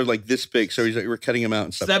letters are like this big, so he's like, we're cutting them out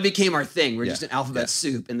and So stuff. that became our thing. We're Yeah. just an alphabet Yeah.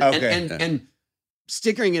 soup, and Okay. and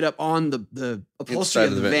stickering it up on the upholstery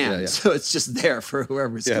Inside of the van, yeah. so it's just there for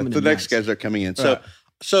whoever's Yeah, coming. the next guys are coming in. So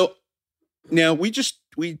now you just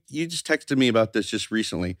texted me about this just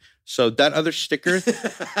recently. So that other sticker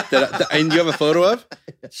that and you have a photo of.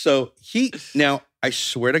 So now I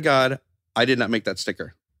swear to God, I did not make that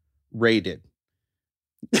sticker. Ray did.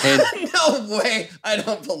 And No way! I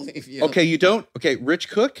don't believe you. okay, you don't? Okay, Rich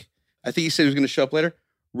Cook, I think he said he was going to show up later.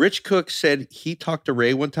 Rich Cook said he talked to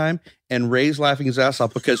Ray one time, and Ray's laughing his ass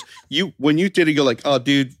off because when you did it, you go like, "Oh,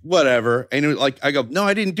 dude, whatever." And it was like, I go, "No,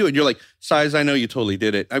 I didn't do it." And you're like, "Saiz, I know you totally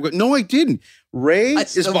did it." I go, "No, I didn't." Ray I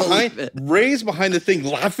is still behind. believe it. Ray's behind the thing,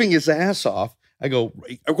 laughing his ass off. I go,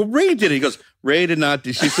 Ray did it. He goes, Ray did not do.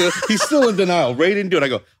 He's still in denial. Ray didn't do it. I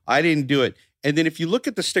go, I didn't do it. And then if you look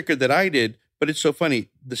at the sticker that I did, but it's so funny.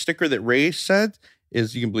 The sticker that Ray said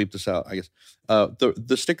is, you can bleep this out, I guess.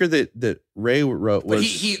 The sticker that Ray wrote was, But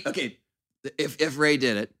he okay. If Ray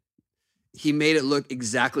did it, he made it look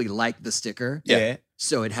exactly like the sticker. Yeah.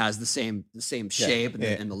 So it has the same shape and, Yeah.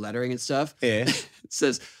 and the lettering and stuff. Yeah. It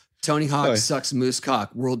says Tony Hawk Oh. sucks moose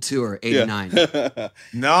cock world tour 89. yeah.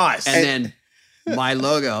 Nice. And then my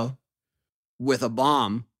logo with a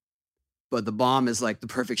bomb, but the bomb is like the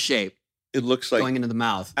perfect shape It looks like going into the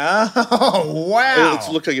mouth. Oh, wow.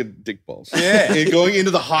 it looks like a dick balls. Yeah. And going into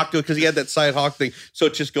the hawk because he had that side hawk thing, so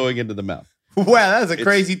it's just going into the mouth. Wow, that's a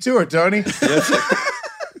crazy tour, Tony.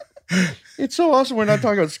 It's so awesome. We're not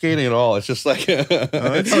talking about skating at all. It's just like that's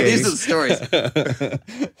Oh, these are the stories.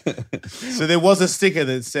 So there was a sticker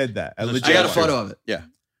that said that. A legit I got a one. photo of it. yeah.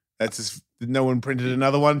 That's just, no one printed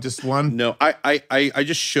another one, just one. No, I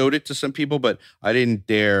just showed it to some people, but I didn't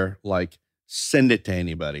dare like send it to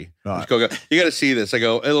anybody. Right. Just go, you got to see this. I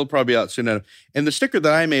go, it'll probably be out soon enough. And the sticker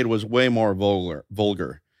that I made was way more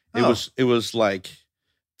vulgar. It Oh. was like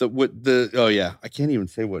oh yeah, I can't even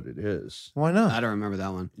say what it is. Why not? I don't remember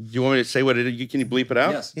that one. Do you want me to say what it is? Can you bleep it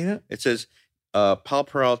out? Yes. You know, It says, Pal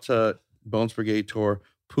Peralta, Bones Brigade Tour,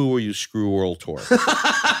 Pooh Will You Screw World Tour.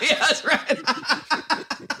 Yeah, that's right.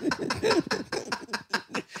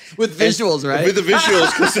 With visuals, right? With the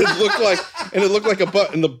visuals, because it looked like a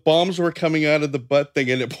butt, and the bombs were coming out of the butt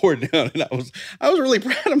thing, and it poured down. And I was really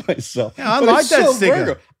proud of myself. Yeah, I But like it's that so sticker.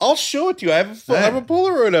 Virgo. I'll show it to you. I have a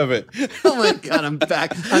Polaroid of it. Oh my god, I'm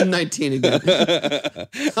back. I'm 19 again.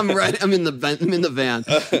 I'm right. I'm in the van.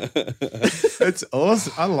 that's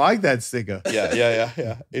awesome. I like that sticker.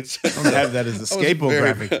 Yeah. It's I'm gonna have that as a I was skateboard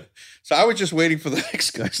very- graphic. So I was just waiting for the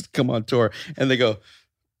next guys to come on tour, and they go,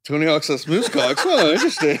 Tony Hawk says Moose Cocks. Oh,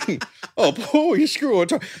 interesting. Oh, you screw on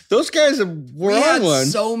tour. Those guys were We on had one.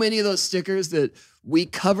 so many of those stickers that we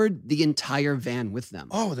covered the entire van with them.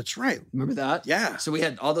 Oh, that's right. Remember that? Yeah. So we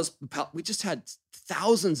had all those. We just had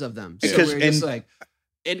thousands of them. So Because- we were just and- like,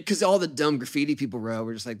 and because all the dumb graffiti people wrote,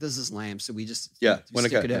 we're just like, this is lame. So we just Yeah. we When it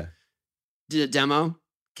stick got, it in. Did a demo,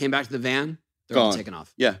 came back to the van, they're all Gone. taken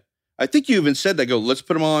off. Yeah. I think you even said that. Go, let's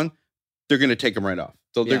put them on. They're going to take them right off.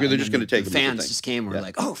 So Yeah, they're and just then going to take the them. fans just came. We're Yeah.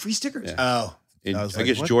 like, oh, free stickers. Yeah. Oh, And I was I like,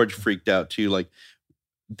 guess what? George freaked out too. Like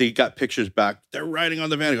they got pictures back. They're riding on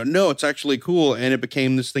the van. I go, no, it's actually cool. And it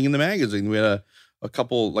became this thing in the magazine. We had a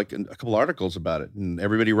couple articles about it, and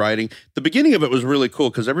everybody riding. The beginning of it was really cool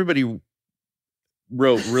because everybody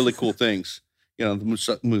wrote really cool things. You know, the moose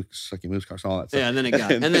cocks, all that stuff. Yeah, and then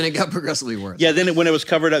it got progressively worse. Yeah, then when it was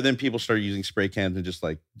covered up, then people started using spray cans and just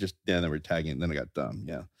they were tagging it, and then it got dumb.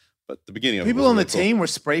 Yeah. but the beginning of People it was on the really cool. team were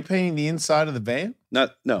spray painting the inside of the van. No.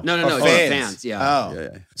 No, Oh, just fans. fans. Yeah. Oh,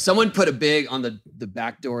 Yeah. Someone put a big on the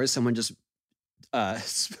back doors. Someone just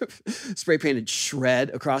spray painted shred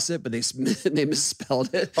across it, but they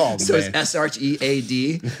misspelled it. Oh, so man. it's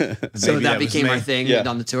SREAD. So Maybe that that was became me. our thing Yeah.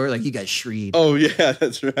 on the tour. Like, you guys shreed. Oh yeah,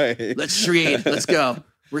 that's right. Let's shreed. Let's go.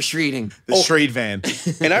 We're shreeding. the street van.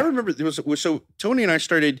 And I remember so Tony and I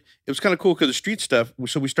started. It was kind of cool because the street stuff.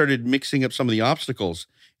 So we started mixing up some of the obstacles,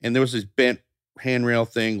 and there was this bent handrail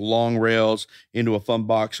thing, long rails into a fun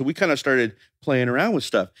box. So we kind of started playing around with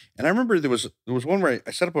stuff. And I remember there was one where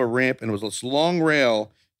I set up a ramp, and it was this long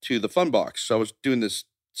rail to the fun box. So I was doing this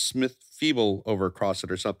Smith Feeble over across it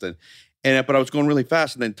or something. But I was going really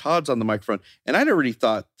fast, and then Todd's on the microphone, and I'd already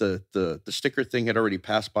thought the sticker thing had already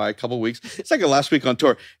passed by a couple of weeks. It's like a last week on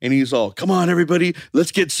tour, and he's all, "Come on, everybody,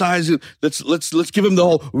 let's get Saiz. Let's give him the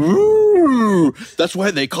whole woo." That's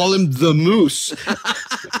why they call him the Moose.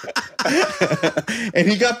 And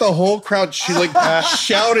he got the whole crowd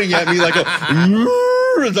shouting at me like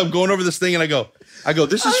as I'm going over this thing, and I go,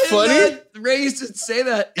 "This is funny." Ray used to say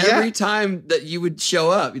that every time that you would show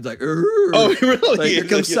up. He'd like, Oh, really? Like, here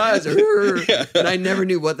comes Saiz. Yeah. And I never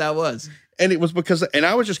knew what that was. And it was because, and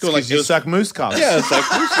I was just going like, You suck moose cocks. yeah, it's like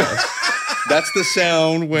moose cocks. That's the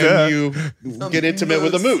sound when Duh. you get intimate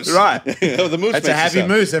with a moose. Right. The moose. That's a makes happy sound.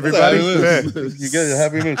 moose, That's a everybody. happy moose. You get a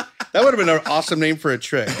happy moose. That would have been an awesome name for a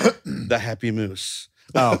trick. The Happy Moose.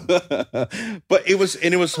 Oh, But it was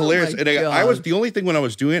hilarious. my And I was God. the only thing when I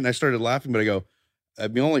was doing it, and I started laughing, but I go,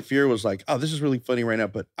 my only fear was like, oh, this is really funny right now,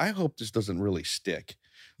 but I hope this doesn't really stick.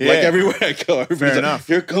 yeah. Like everywhere I go, everybody's like, enough.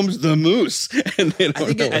 here comes the moose. And they I don't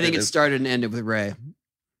think know it, I what think it it is. started and ended with Ray.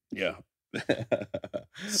 Yeah.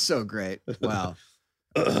 So great. Wow.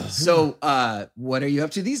 So, what are you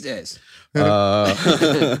up to these days?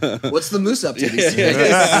 What's the moose up to these days?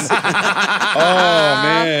 Oh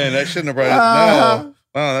man, I shouldn't have brought it up. No.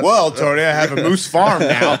 Oh, that's, well, Tony, I have a moose farm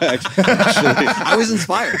now. actually, I was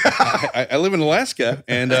inspired. I live in Alaska,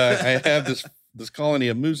 and I have this colony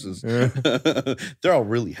of mooses. They're all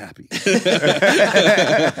really happy.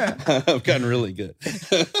 I've gotten really good.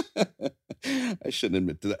 I shouldn't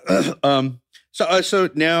admit to that. So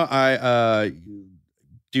now I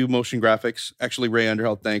do motion graphics. Actually, Ray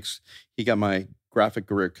Underhill, thanks. He got my graphic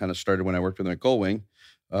career kind of started when I worked with him at Gullwing.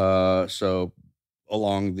 So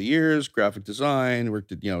along the years, graphic design,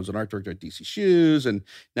 worked at, was an art director at DC Shoes, and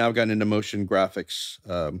now I've gotten into motion graphics.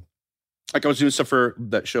 Like I was doing stuff for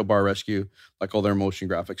that show Bar Rescue, like all their motion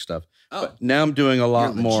graphic stuff. Oh, But now I'm doing a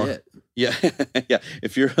lot you're more. legit. Yeah. Yeah.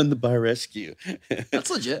 If you're on the Bar Rescue. That's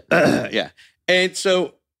legit. Yeah. And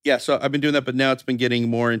so I've been doing that, but now it's been getting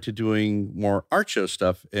more into doing more art show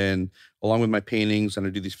stuff, and along with my paintings, and I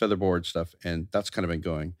do these featherboard stuff, and that's kind of been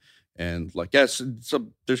going. And like, yes, so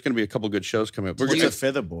there's going to be a couple good shows coming up. We're What's gonna, a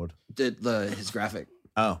featherboard? Did his graphic.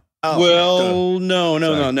 Oh. well, no.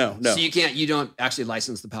 So you don't actually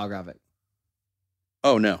license the PAL graphic.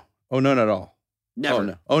 Oh no, not at all.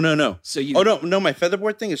 Never. Oh no. So you. Oh no, my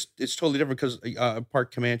featherboard thing is totally different because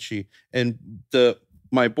part Comanche, and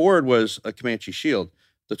my board was a Comanche shield.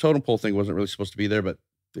 The totem pole thing wasn't really supposed to be there, but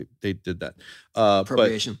they did that.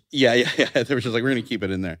 Appropriation. But yeah. They were just like, we're gonna keep it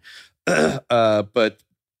in there. But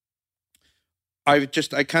I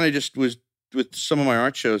kind of just was with some of my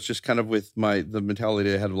art shows, just kind of with the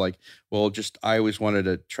mentality I had of like, well, I always wanted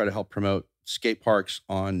to try to help promote skate parks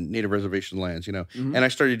on native reservation lands, Mhm. and I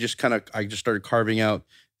started carving out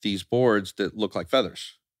these boards that look like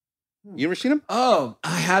feathers. You ever seen them? Oh,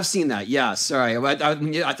 I have seen that. Yeah. Sorry. I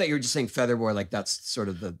thought you were just saying featherboard. Like that's sort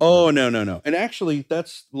of the. Oh, no. And actually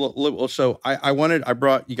that's, so I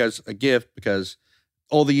brought you guys a gift because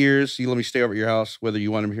all the years you let me stay over at your house, whether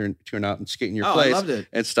you want them here or not, and skate in your Oh, place I loved it.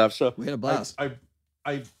 and stuff. So We had a blast.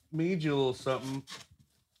 I made you a little something.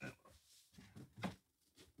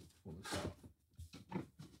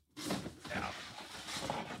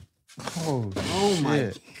 Oh my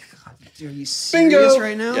shit. God. Dude, are you serious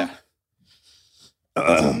right now? Yeah.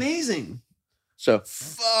 That's amazing. So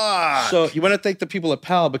Fuck. So you want to thank the people at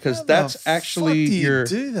PAL because How that's the fuck actually do you your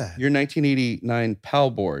do that? 1989 PAL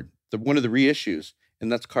board, one of the reissues,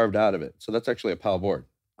 and that's carved out of it. So that's actually a PAL board.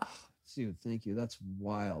 Dude, thank you. That's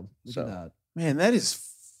wild. Look So- at that. Man, that is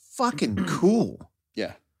fucking cool.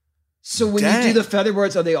 Yeah. So when you Dang. do the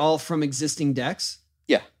featherboards, are they all from existing decks?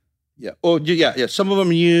 Yeah. Oh, yeah. Some of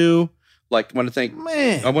them like want to thank.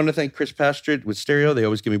 Man. I want to thank Chris Pastrid with Stereo. They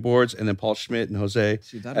always give me boards, and then Paul Schmidt and Jose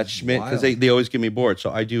Dude, that at is Schmidt because wild. they always give me boards. So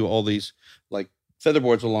I do all these like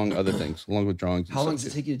featherboards along other things, along with drawings. and How long stuff,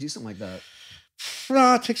 does it take you to do something like that?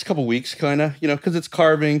 It takes a couple weeks, kind of, because it's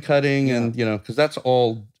carving, cutting, and because that's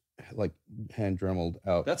all like hand dremeled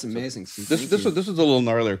out. That's amazing. Steve. This was a little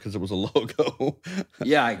gnarlier because it was a logo.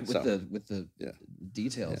 Yeah, with So, the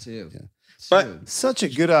detail too. yeah. But Dude. such a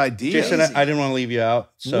good idea. Jason, I didn't want to leave you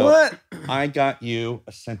out. So What? I got you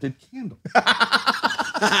a scented candle.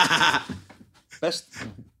 Best.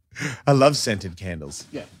 I love scented candles.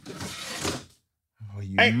 Yeah. Oh,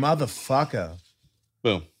 you Hey. motherfucker.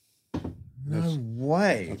 Boom. No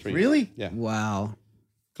way. That's what you- Really? Yeah. Wow.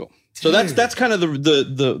 Cool. So that's kind of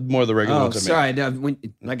the more of the regular Oh, ones I made. sorry. No,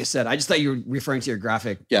 like I said, I just thought you were referring to your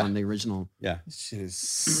graphic Yeah. on the original. Yeah. This shit is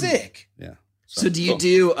sick. Yeah. So do you cool.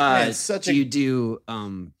 do Man, such do a- you do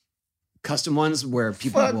custom ones where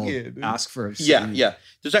people Fuck will yeah, dude. ask for Yeah, certain- yeah.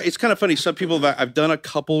 It's kind of funny. Some people I've done a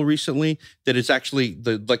couple recently that it's actually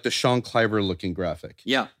the Sean Cliver looking graphic.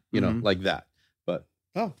 Yeah. You know, Mhm. like that. But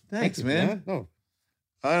Thanks, thank you, man. Oh,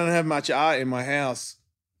 I don't have much art in my house.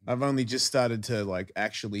 I've only just started to like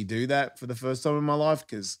actually do that for the first time in my life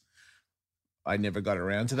because I never got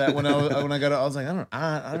around to that when I got it. I was like, I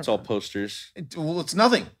don't it's all posters. well, it's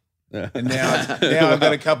nothing. Yeah. And now I've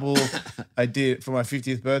got a couple. I did for my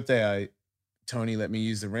 50th birthday. Tony let me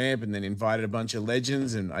use the ramp and then invited a bunch of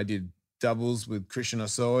legends, and I did doubles with Christian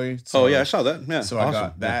Osoy. Oh yeah, I saw that. Yeah. So I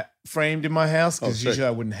got that framed in my house because sick. usually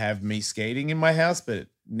I wouldn't have me skating in my house, but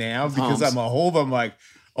now because Palms. I'm a hove, I'm like,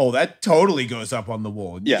 oh, that totally goes up on the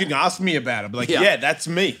wall. You Yeah. can ask me about it. But like, Yeah. yeah, that's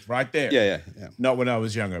me right there. Yeah. Not when I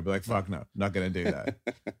was younger. I'd be like, fuck no, not gonna do that.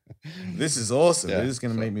 This is awesome. Yeah, This is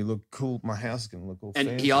gonna so- make me look cool. My house is gonna look all And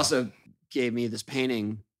fancy. he also gave me this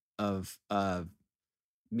painting of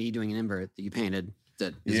me doing an invert that you painted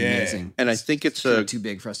that is Yeah. amazing. And I think it's kinda a too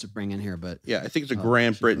big for us to bring in here, but I think it's a Oh,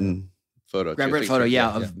 Grand shit. Britain photo. Grand too. I Britain think photo, so.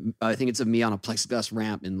 yeah, of I think it's of me on a plexiglass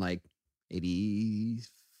ramp in like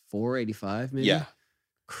 84, 85 maybe. Yeah.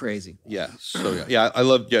 Crazy. Yeah. So yeah, I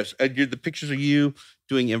love the pictures of you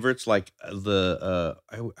doing inverts. Like I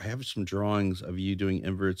have some drawings of you doing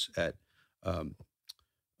inverts at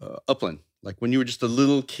Upland. Like when you were just a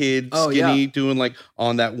little kid, Oh, skinny, yeah. doing like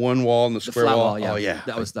on that one wall in the square flat wall. wall, yeah. Oh yeah,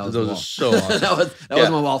 That was those the are wall. so awesome. that was Yeah.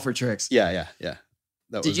 my wall for tricks. Yeah.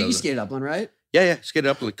 That Did you was- skate Upland, right? Yeah, skated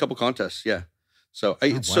up in a couple contests. Yeah. So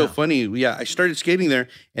it's so wow. funny. Yeah, I started skating there,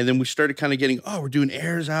 and then we started kind of getting, we're doing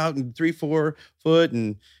airs out in 3-4 foot,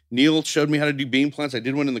 and Neil showed me how to do beam plants. I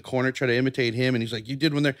did one in the corner, try to imitate him, and he's like, "You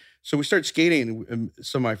did one there." So we started skating, and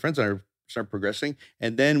some of my friends and I started progressing,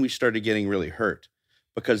 and then we started getting really hurt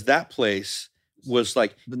because that place was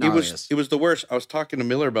like The it was the worst. I was talking to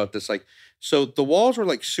Miller about this, like, so the walls were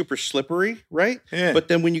like super slippery, right? yeah. But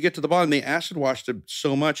then when you get to the bottom, they acid washed it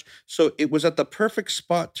so much. So it was at the perfect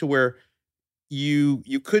spot to where you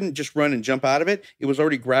couldn't just run and jump out of it. It was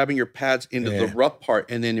already grabbing your pads into the Yeah. rough part,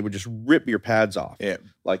 and then it would just rip your pads off. Yeah.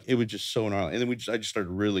 Like it was just so gnarly. And then I just started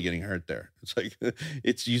really getting hurt there. It's like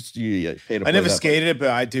it's used to you pay to I play never that skated it, but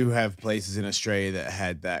I do have places in Australia that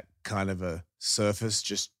had that kind of a surface,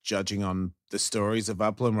 just judging on the stories of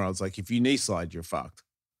Upland, where I was like, if you knee slide, you're fucked.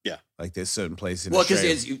 Yeah. Like there's certain places in Well, because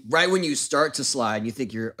Australia. it's right when you start to slide and you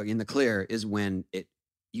think you're in the clear is when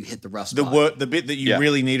you hit the rough spot. The bit that you Yeah.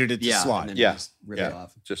 really needed it to yeah, slide. and then Yeah. you just rip Yeah. it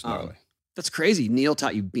off. just Um, gnarly. That's crazy. Neil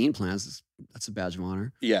taught you bean plans. That's a badge of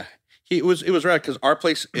honor. Yeah, it was rad because our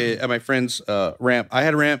place at my friend's ramp, I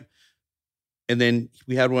had a ramp, and then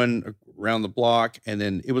we had one around the block, and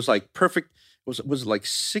then it was like perfect. Was it like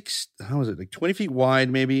 20 feet wide,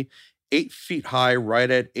 maybe 8 feet high, right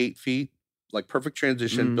at 8 feet, like perfect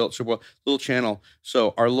transition, Mhm. built super well, little channel.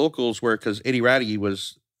 So our locals were because Eddie Radke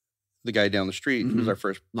was the guy down the street. He was Mhm. our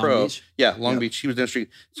first Long pro. Beach? Yeah, Long Yep. Beach. He was down the street.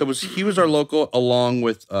 So he was our local, along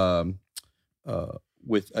with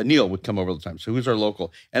Neil would come over all the time. So he was our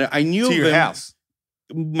local, and I knew To your him- house.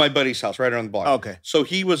 my buddy's house, right around the block. Okay. So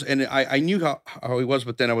he was, and I knew how he was,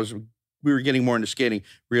 but then we were getting more into skating,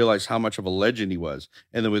 realized how much of a legend he was,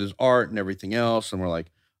 and then with his art and everything else, and we're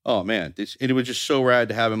like, oh man, and it was just so rad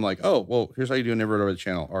to have him like, oh well, here's how you do an invert over the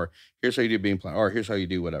channel, or here's how you do beam plan, or here's how you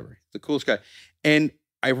do whatever. The coolest guy, and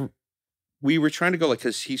we were trying to go like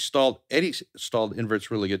because Eddie stalled inverts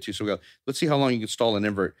really good too. So we go, let's see how long you can stall an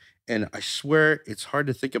invert, and I swear it's hard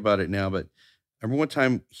to think about it now, but I remember one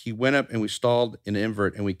time he went up and we stalled an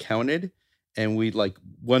invert and we counted and we like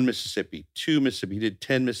 1 Mississippi, 2 Mississippi. He did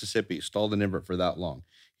 10 Mississippi, stalled an invert for that long.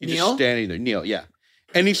 He Neil? just standing there. Neil, yeah.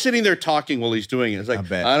 And he's sitting there talking while he's doing it. It's like, I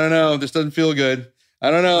bet. I don't know. This doesn't feel good. I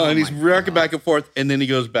don't know. Oh and he's my rocking God. back and forth. And then he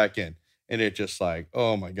goes back in. And it just like,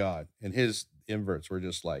 oh my God. And his inverts were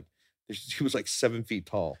just like, he was like 7 feet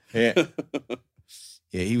tall. Yeah.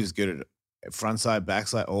 Yeah, he was good at it. Front side,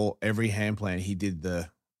 backside, every hand plan. He did the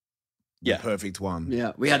Yeah. perfect one.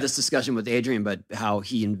 Yeah, we had this discussion with Adrian, but how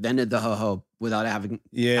he invented the ho-ho without having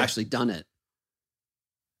Yeah. actually done it.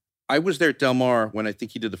 I was there at Del Mar when I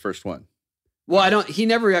think he did the first one. Well, he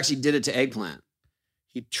never actually did it to Eggplant.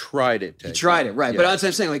 He tried it. He tried it, right? Yeah. But that's what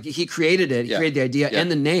I'm saying. Like he created it. He created the idea and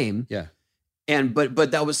the name. Yeah. And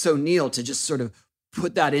but that was so Neil to just sort of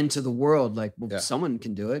put that into the world. Like, well, someone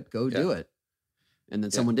can do it. Go do it. And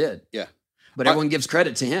then someone did. Yeah. But everyone gives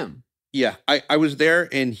credit to him. Yeah. I was there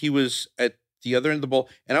and he was at the other end of the bowl.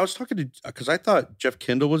 And I was talking to, because I thought Jeff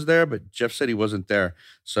Kendall was there, but Jeff said he wasn't there.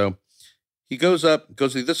 So he goes up,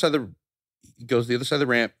 goes to the other side of the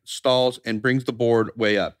ramp, stalls, and brings the board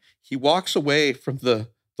way up. He walks away from the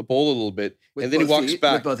bowl a little bit, and then he walks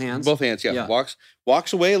back with both hands. Both hands, yeah.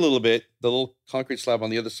 Walks away a little bit, the little concrete slab on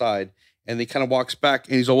the other side, and he kind of walks back,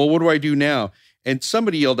 and he's like, "Well, what do I do now?" And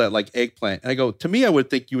somebody yelled at like Eggplant, and I go, "To me, I would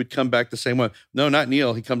think you would come back the same way." No, not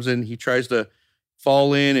Neil. He comes in, he tries to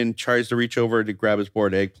fall in and tries to reach over to grab his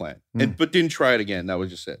board, Eggplant, but didn't try it again. That was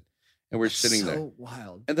just it. And we're sitting there. So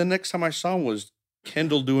wild. And the next time I saw him was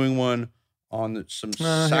Kendall doing one on some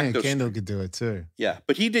Sacto. Kendall could do it too. Yeah,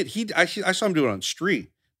 but he did. I saw him do it on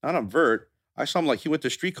street, not on vert. I saw him like he went to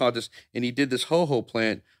street contest and he did this ho-ho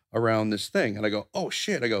plant around this thing. And I go, oh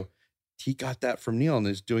shit. I go, he got that from Neil and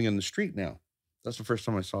is doing it in the street now. That's the first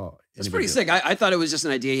time I saw it. It's pretty sick. I thought it was just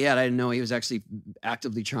an idea he had. I didn't know he was actually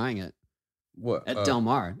actively trying it. What? At Del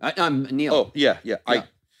Mar. I'm Neil. Oh, yeah.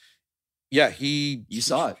 You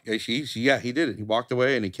saw it. He did it. He walked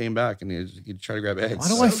away and he came back and he tried to grab eggs. Why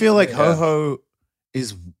do I feel like ho-ho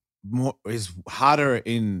is harder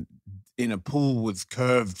in a pool with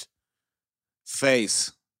curved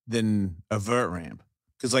face than a vert ramp?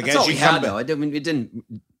 Because like that's as all you we come had, though. It didn't.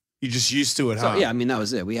 You're just used to it, So, huh? yeah, I mean that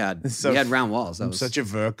was it. We had round walls. I'm such a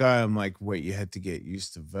vert guy. I'm like, wait, you had to get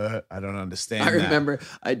used to vert. I don't understand. I remember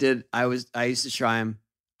I used to try them.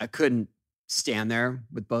 I couldn't stand there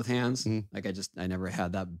with both hands. Like I never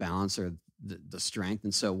had that balance or the strength.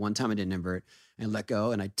 And so one time I didn't invert and let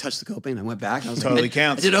go and I touched the coping and I went back. And I was totally like,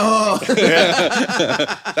 counts. I did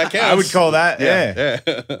That counts. I would call that. Yeah.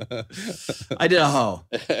 I did a hoe.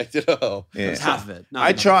 I did a hoe. Yeah. It was half of it.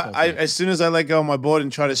 As soon as I let go of my board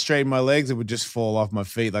and try to straighten my legs, it would just fall off my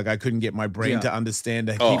feet. Like I couldn't get my brain to understand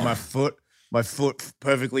to keep my foot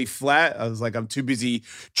perfectly flat. I was like, I'm too busy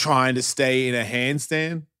trying to stay in a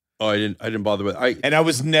handstand. Oh, I didn't bother with it. And I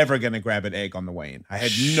was never going to grab an egg on the way in. I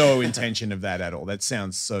had no intention of that at all. That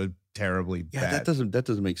sounds so terribly bad. That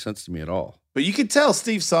doesn't make sense to me at all. But you could tell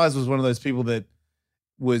Steve Saiz was one of those people that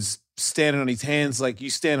was standing on his hands like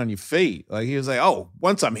you stand on your feet. Like he was like, "Oh,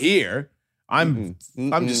 once I'm here, I'm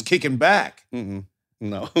just kicking back."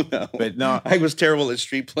 No. But no, I was terrible at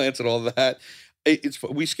street plants and all that. I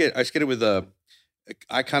skated with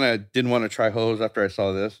I kind of didn't want to try hose after I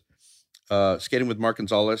saw this. Skating with Mark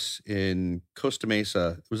Gonzalez in Costa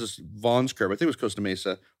Mesa. It was this Vaughn's curb. I think it was Costa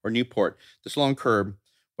Mesa or Newport. This long curb,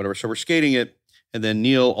 whatever. So we're skating it, and then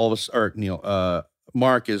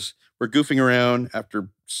Mark we're goofing around after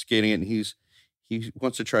skating it, and he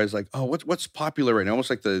wants to try. He's like, oh, what's popular right now? Almost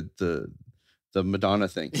like the Madonna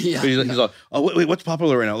thing. Yeah. But he's like, oh wait, what's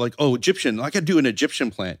popular right now? Like, oh, Egyptian. I could do an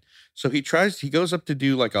Egyptian plant. So he goes up to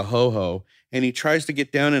do like a ho-ho and he tries to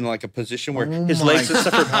get down in like a position where his legs and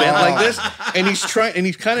stuff are bent like this. And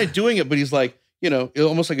he's kind of doing it, but he's like,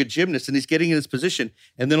 almost like a gymnast and he's getting in his position.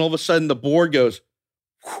 And then all of a sudden the board goes,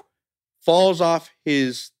 falls off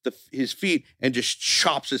his feet and just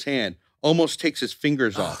chops his hand, almost takes his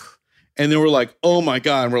fingers off. And then we're like, oh my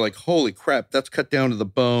God. And we're like, holy crap, that's cut down to the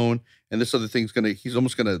bone. And this other thing's he's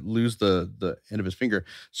almost going to lose the end of his finger.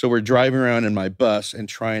 So we're driving around in my bus and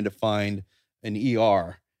trying to find an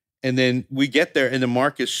ER. And then we get there and the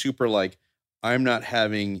Mark is super like, I'm not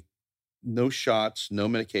having no shots, no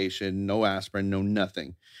medication, no aspirin, no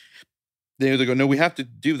nothing. They go, no, we have to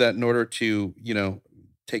do that in order to,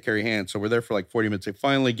 take care of your hand. So we're there for like 40 minutes. They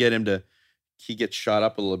finally get him he gets shot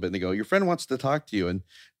up a little bit. And they go, your friend wants to talk to you. And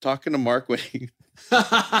talking to Mark when he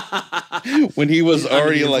was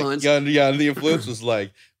already like, the influence was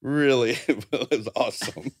like, really, it was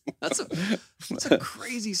awesome. That's a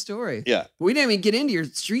crazy story. Yeah. But we didn't even get into your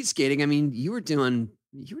street skating. I mean, you were doing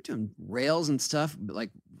rails and stuff, but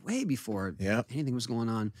like way before anything was going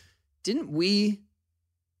on. Didn't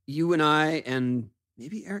you and I, and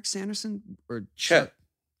maybe Eric Sanderson or Chet,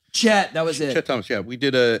 that was it. Chet Thomas, yeah. We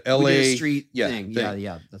did a LA street thing.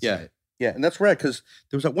 Yeah, that's right. Yeah, and that's rad because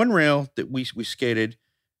there was that one rail that we skated.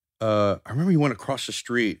 I remember you went across the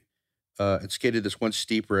street and skated this one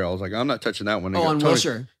steep rail. I was like, I'm not touching that one. On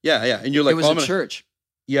Wilshire. Yeah. And you're like, it was a church.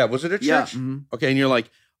 Yeah, was it a church? Yeah. Mm-hmm. Okay, and you're like,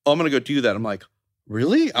 oh, I'm gonna go do that. I'm like,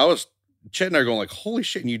 really? Chet and I are going like, holy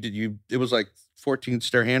shit! And it was like 14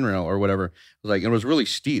 stair handrail or whatever. I was like, it was really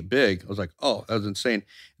steep, big. I was like, oh, that was insane. And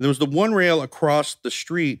there was the one rail across the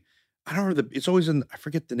street I don't remember it's always I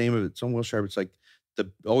forget the name of it. It's on Wilshire. It's like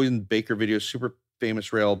always in Baker videos, super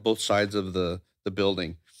famous rail, both sides of the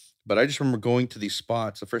building. But I just remember going to these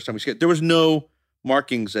spots the first time we skated. There was no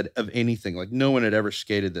markings of anything. Like no one had ever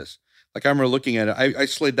skated this. Like I remember looking at it. I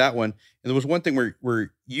slid that one, and there was one thing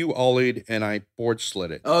where you ollied and I board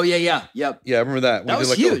slid it. Oh yeah, yep. Yeah, I remember that. That was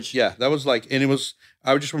like, huge. Yeah, that was like, and it was.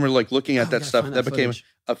 I just remember like looking at that stuff. That became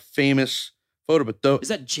a famous photo. But though, is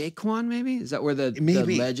that Jaquan? Maybe is that where the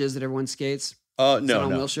ledge is that everyone skates? No, on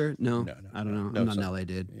Wilshire? No, I don't know. No, I'm not an LA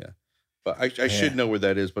dude. Yeah. But I should know where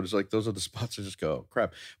that is, but it's like those are the spots I just go, oh,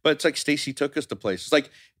 crap. But it's like Stacy took us to places. It's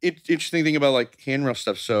like interesting thing about like handrail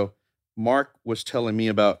stuff. So Mark was telling me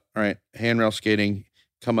about, all right, handrail skating,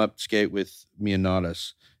 come up, skate with me and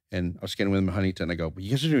Nadas. And I was skating with him in Huntington. I go, but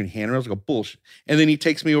you guys are doing handrails? I go, bullshit. And then he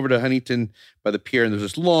takes me over to Huntington by the pier, and there's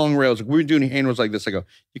this long rails. Like, we're doing handrails like this. I go,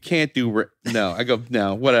 you can't do, no. I go,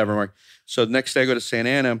 no, whatever, Mark. So the next day I go to Santa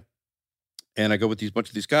Ana, and I go with bunch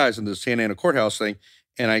of these guys in the Santa Ana courthouse thing,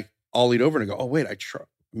 and I ollied over and I go, oh, wait,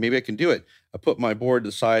 maybe I can do it. I put my board to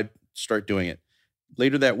the side, start doing it.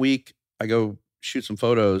 Later that week, I go shoot some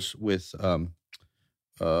photos with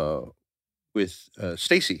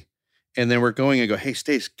Stacy. And then we're going and go, hey,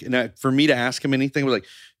 Stace, for me to ask him anything, we're like,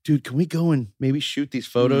 dude, can we go and maybe shoot these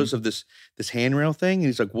photos of this handrail thing? And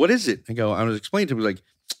he's like, what is it? I was explaining to him, like,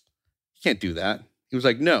 you can't do that. He was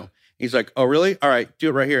like, no. He's like, oh, really? All right, do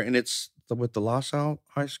it right here. And it's with the La Salle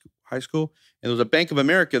High School. And there was a Bank of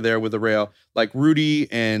America there with a rail. Like Rudy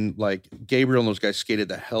and like Gabriel and those guys skated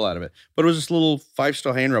the hell out of it. But it was this little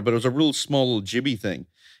 5-star handrail, but it was a real small little jibby thing.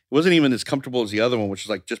 It wasn't even as comfortable as the other one, which is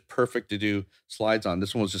like just perfect to do slides on.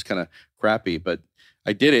 This one was just kind of crappy, but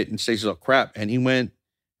I did it and Stacey's all crap. And he went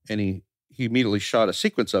and he immediately shot a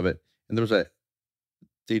sequence of it. And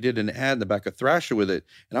they did an ad in the back of Thrasher with it.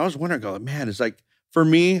 And I was wondering, man, it's like, for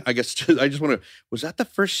me, I guess I just want to, was that the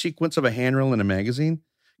first sequence of a handrail in a magazine?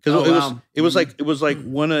 Because it was like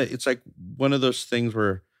one of those things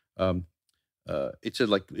where it said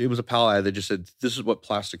like, it was a pal ad that just said, this is what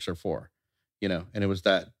plastics are for. And it was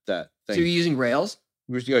that thing. So you're using rails?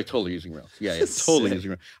 Yeah, totally using rails. Yeah, totally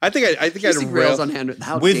using rails. I think I had rails on hand.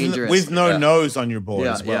 How dangerous. With no nose on your board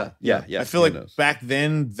as well. Yeah. I feel like back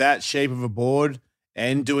then, that shape of a board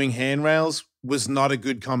and doing handrails was not a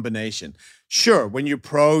good combination. Sure, when you're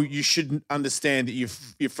pro, you should understand that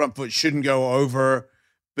your front foot shouldn't go over.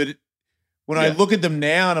 But when I look at them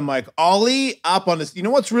now and I'm like, ollie up on this, you know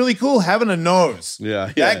what's really cool? Having a nose.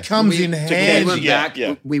 Yeah. That comes in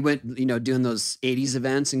handy. We went, doing those 80s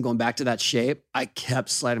events and going back to that shape. I kept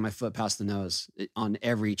sliding my foot past the nose on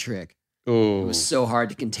every trick. Oh. It was so hard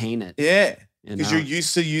to contain it. Yeah. Because you're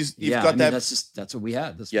used to you've got that. That's what we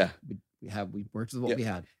had. We worked with what we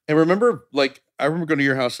had. And remember, like, I remember going to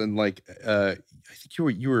your house and like, I think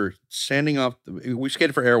you were sanding off. We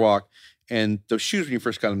skated for Airwalk, and those shoes when you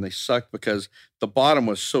first got them, they sucked because the bottom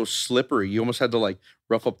was so slippery. You almost had to like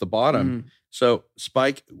rough up the bottom. So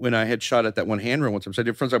Spike, when I had shot at that one handrail one time, so I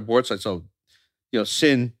did frontside board side. So,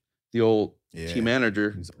 Sin, the old team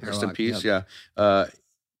manager, rest in peace. Yeah.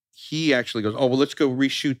 He actually goes, oh, well, let's go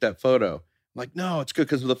reshoot that photo. I'm like, no, it's good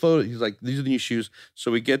because of the photo. He's like, these are the new shoes.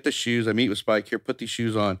 So we get the shoes. I meet with Spike here, put these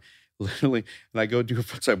shoes on, literally, and I go do a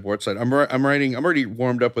frontside board side. I'm already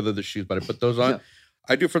warmed up with other shoes, but I put those on.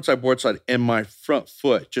 I do frontside board side, and my front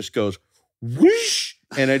foot just goes whoosh,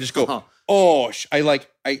 and I just go,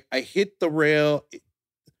 I hit the rail,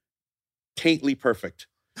 taintly perfect.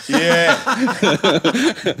 Yeah.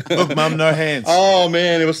 Look, Mom, no hands. Oh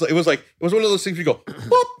man, it was one of those things you go,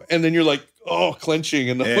 whoop, and then you're like, oh, clenching,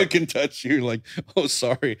 and no one can touch you. You're like, oh,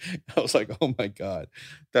 sorry. I was like, oh my God.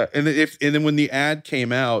 And then when the ad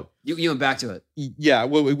came out, you went back to it. Yeah,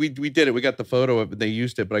 well, we did it. We got the photo of it. They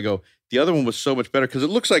used it, but I go, the other one was so much better because it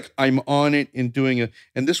looks like I'm on it and doing it,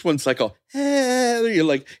 and this one's like you're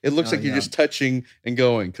like, it looks like you're just touching and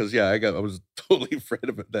going. Because I was totally afraid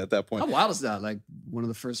of it at that point. How wild is that? Like one of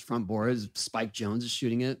the first front boards, Spike Jones is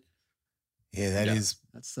shooting it. Yeah,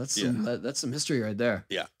 that's some history right there.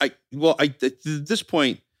 Yeah, at this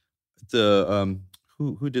point, the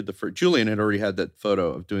who did the first? Julian had already had that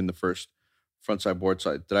photo of doing the first frontside board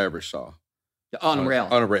side that I ever saw on a rail.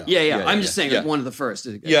 On a rail. Yeah. I'm just saying, like one of the first.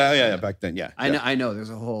 Yeah. Back then, yeah. I know. There's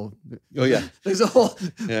a whole. Oh yeah. There's a whole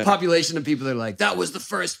population of people that are like, that was the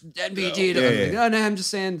first NBG. No, I'm just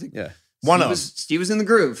saying. Yeah. Steve was in the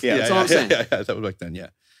groove. Yeah, that's all I'm saying. Yeah. That was back then. Yeah.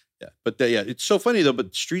 But it's so funny though.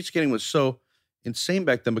 But street skating was so insane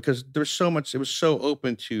back then because there was so much. It was so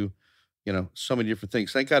open to, so many different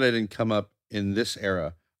things. Thank God I didn't come up in this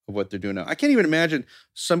era of what they're doing now. I can't even imagine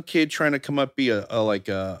some kid trying to come up, be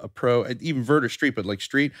a pro, even vert or street, but like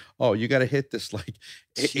street. Oh, you got to hit this like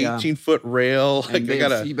 18-foot rail. Like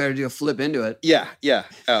you better do a flip into it. Yeah.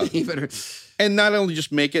 You better. And not only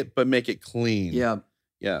just make it, but make it clean.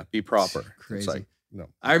 Yeah. Be proper. Crazy. It's like, no.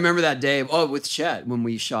 I remember that day. Oh, with Chet when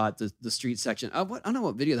we shot the street section. I don't know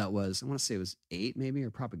what video that was. I want to say it was 8 maybe,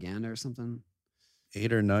 or propaganda or something.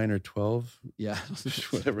 8 or 9 or 12. Yeah.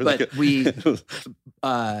 Whatever. But we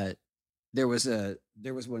there was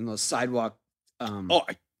one of those sidewalk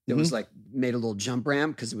that was like made a little jump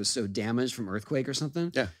ramp because it was so damaged from earthquake or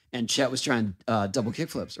something. Yeah. And Chet was trying double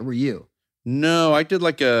kickflips. Or were you? No, I did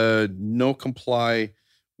like a no comply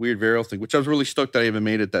weird varial thing, which I was really stoked that I even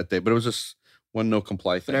made it that day. But it was just one no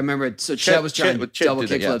comply thing. But I remember, so Chet was trying double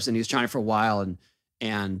kickflips, and he was trying it for a while,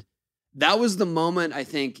 and that was the moment I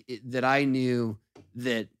think that I knew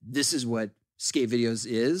that this is what skate videos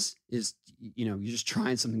is you're just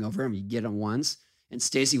trying something over him, you get it once, and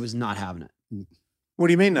Stacy was not having it. What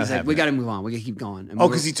do you mean not He's having like, we it? got to move on, we got to keep going. And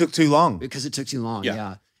because he took too long. Because it took too long.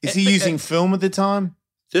 Yeah. Is he using film at the time?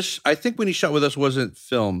 I think when he shot with us wasn't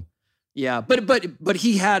film. Yeah, but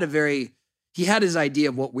he had his idea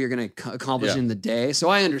of what we were going to accomplish in the day. So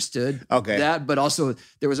I understood that, but also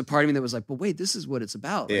there was a part of me that was like, but wait, this is what it's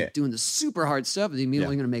about. Like doing the super hard stuff that you're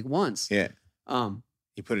only going to make once. Yeah.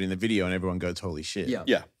 He put it in the video and everyone goes, holy shit.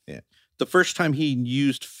 Yeah. The first time he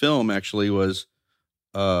used film actually was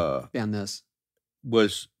ban this.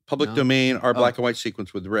 Was public domain, our black and white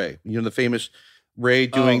sequence with Ray. You know, the famous Ray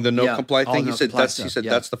doing the no comply thing. He said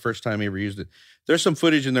that's the first time he ever used it. There's some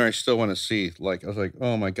footage in there I still want to see. Like I was like,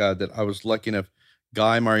 oh my God, that I was lucky enough.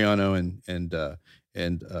 Guy Mariano and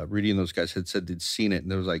Rudy and those guys had said they'd seen it,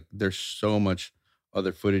 and there was like, there's so much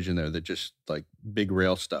other footage in there that just like big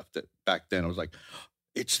rail stuff that back then I was like,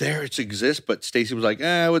 it's there, it exists. But Stacy was like,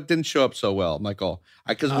 it didn't show up so well. I'm like,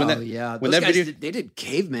 because when that video, they did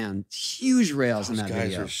caveman, huge rails in that video.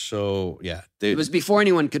 Those guys are so it was before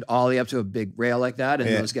anyone could ollie up to a big rail like that, and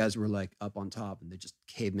those guys were like up on top, and they just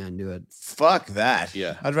caveman do it. Fuck that.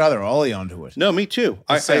 Yeah, I'd rather ollie onto it. No, me too.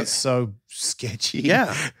 It's so sketchy.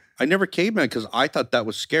 Yeah, I never caveman because I thought that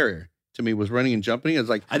was scarier. To me, was running and jumping. It's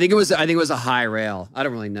like I think it was a high rail. I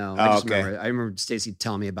don't really know. I remember Stacy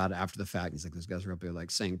telling me about it after the fact. He's like, those guys were up there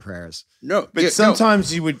like saying prayers. No, but sometimes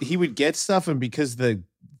he would get stuff, and because the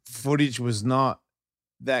footage was not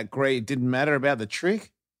that great, it didn't matter about the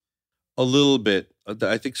trick. A little bit.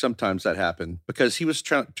 I think sometimes that happened because he was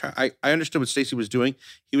trying. I understood what Stacy was doing.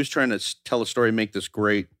 He was trying to tell a story, make this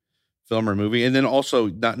great film or movie, and then also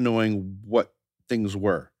not knowing what things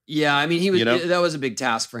were. Yeah, I mean, he was. That was a big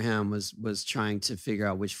task for him. Was trying to figure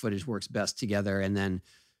out which footage works best together, and then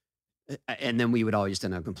we would all just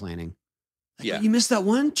end up complaining. Like, you missed that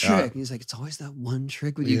one trick. He's like, it's always that one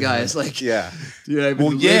trick with you guys. Like, dude, I've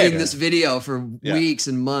been living this video for weeks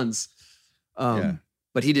and months.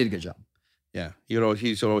 But he did a good job. Yeah, he would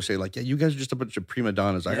always say like, you guys are just a bunch of prima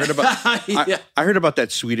donnas. I heard about I heard about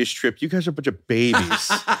that Swedish trip. You guys are a bunch of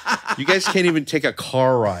babies. You guys can't even take a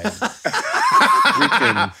car ride.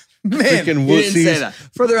 Freaking wussies. He didn't say that.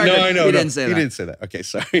 For the record, no, I know, he didn't say that. He didn't say that. Okay,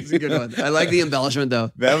 sorry. It's a good one. I like the embellishment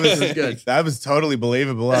though. That was good. That was totally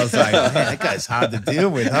believable. I was like, man, that guy's hard to deal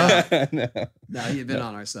with, huh? No, you've been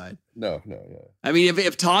on our side. No. I mean,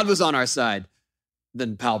 if Todd was on our side,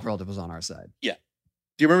 then Pal Peralta was on our side. Yeah.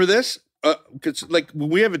 Do you remember this? Because like when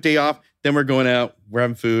we have a day off, then we're going out, we're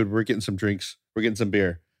having food, we're getting some drinks, we're getting some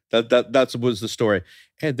beer. That was the story.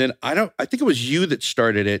 And then I think it was you that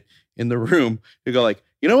started it in the room. You go like,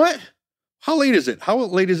 you know what? How late is it? How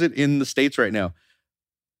late is it in the States right now?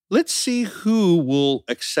 Let's see who will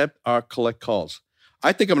accept our collect calls.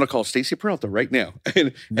 I think I'm going to call Stacy Peralta right now.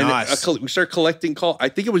 And we start collecting calls. I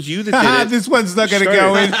think it was you that did it. This one's not going to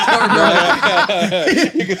go in.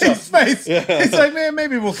 His face. It's like, man,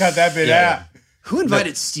 maybe we'll cut that bit out. Who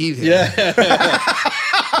invited Steve here?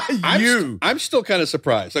 I'm still kind of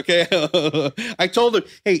surprised. Okay. I told him,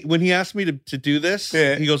 hey, when he asked me to do this,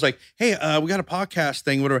 he goes like, hey, we got a podcast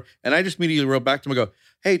thing, whatever. And I just immediately wrote back to him and go,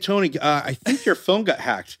 hey, Tony, I think your phone got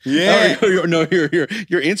hacked. Yeah.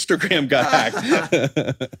 Your Instagram got hacked.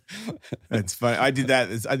 That's funny. I did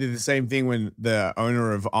that. I did the same thing when the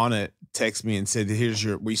owner of On It texted me and said,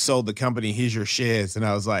 we sold the company. Here's your shares. And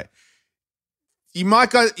I was like, you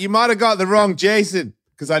might have got the wrong Jason,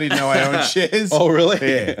 because I didn't know I owned shares. Oh, really?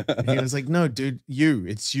 Yeah. And he was like, no, dude,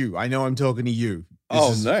 it's you. I know I'm talking to you.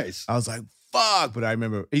 Nice. I was like, fuck. But I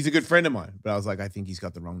remember he's a good friend of mine. But I was like, I think he's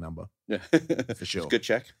got the wrong number. Yeah. For sure. It's a good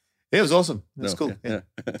check. Yeah, it was awesome. That's cool. Yeah.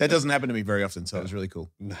 That doesn't happen to me very often, so it was really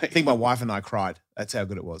cool. Nice. I think my wife and I cried. That's how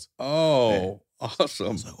good it was. Oh, awesome. I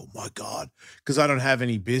was like, oh my God. Because I don't have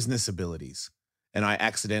any business abilities. and I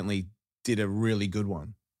accidentally did a really good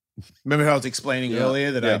one. Remember how I was explaining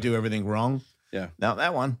earlier that I do everything wrong? Yeah. Now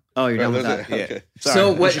that one. Oh, you're done with that. Yeah. Okay. Sorry. So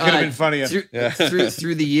what Which could have been funnier.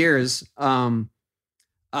 Through the years, I mean,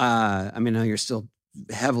 I know you're still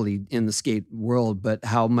heavily in the skate world, but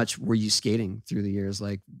how much were you skating through the years,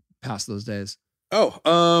 like past those days?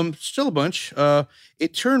 Oh, still a bunch.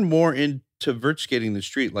 It turned more into vert skating in the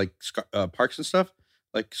street, like parks and stuff.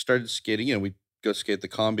 Like started skating, we go skate the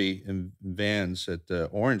combi and vans at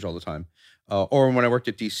Orange all the time. Or when I worked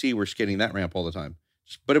at DC, we're skating that ramp all the time.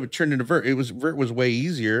 But it would turn into vert. Vert was way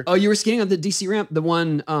easier. Oh, you were skating on the DC ramp, the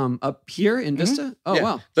one up here in Vista? Oh, yeah.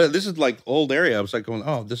 wow. This is like old area. I was like going,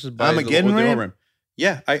 oh, this is by Armageddon the old ramp?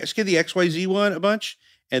 Yeah, I skated the XYZ one a bunch.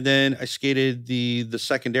 And then I skated the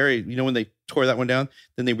secondary. When they tore that one down,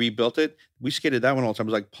 then they rebuilt it. We skated that one all the time.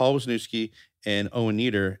 It was like Paul Wisniewski and Owen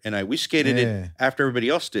Nieder. And we skated it after everybody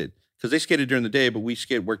else did. Because they skated during the day, but we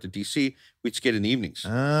worked at DC. We'd skate in the evenings.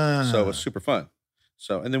 So it was super fun.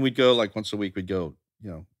 So, and then we'd go like once a week, we'd go,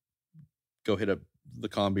 go hit up the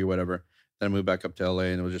combi or whatever. Then I moved back up to LA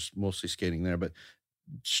and it was just mostly skating there. But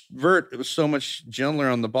vert, it was so much gentler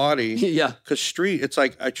on the body. Yeah. Because street, it's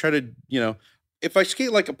like I try to, if I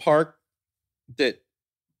skate like a park that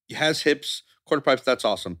has hips, quarter pipes, that's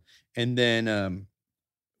awesome. And then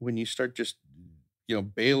when you start just,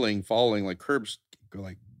 bailing, falling, like curbs,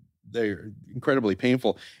 like they're incredibly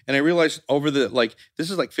painful. And I realized over this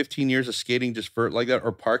is like 15 years of skating just vert like that,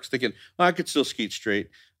 or parks thinking, I could still skate straight.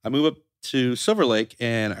 I move up to Silver Lake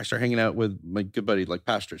and I start hanging out with my good buddy, like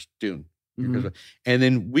Pastors, Dune. Mm-hmm. And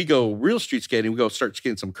then we go real street skating. We go start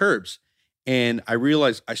skating some curbs. And I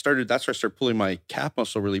realized that's where I started pulling my calf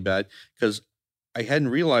muscle really bad because I hadn't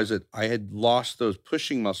realized that I had lost those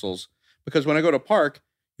pushing muscles. Because when I go to park,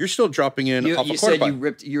 you're still dropping in off a quarter said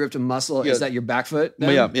pipe. you ripped a muscle. Yeah. Is that your back foot?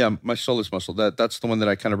 Then? Yeah, my soleus muscle. That's the one that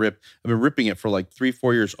I kind of ripped. I've been ripping it for like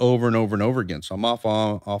 3-4 years over and over and over again. So I'm off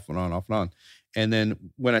and on. And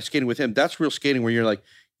then when I skated with him, that's real skating where you're like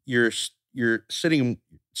you're sitting,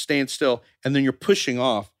 staying still, and then you're pushing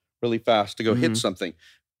off really fast to go hit something.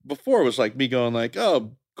 Before it was like me going like,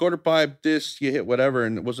 oh, quarter pipe, this, you hit whatever,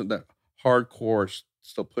 and it wasn't that hardcore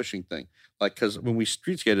still pushing thing. Like, because when we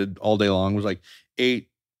street skated all day long, it was like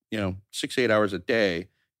 6-8 hours a day.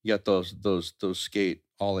 You got those skate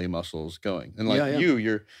ollie muscles going, and like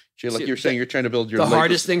you're saying you're trying to build your. The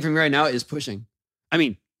hardest thing for me right now is pushing. I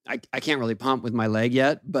mean, I can't really pump with my leg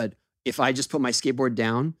yet, but if I just put my skateboard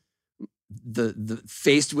down, the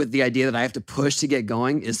faced with the idea that I have to push to get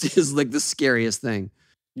going is like the scariest thing.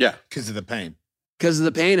 Yeah, because of the pain. Because of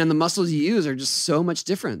the pain, and the muscles you use are just so much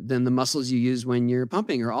different than the muscles you use when you're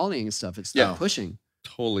pumping or ollieing and stuff. It's not pushing.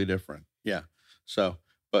 Totally different. Yeah. So,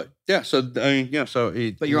 but yeah. So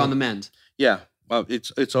but you're on the mend. Yeah. Well, it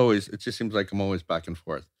just seems like I'm always back and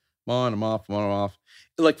forth. I'm on, I'm off, I'm on, I'm off.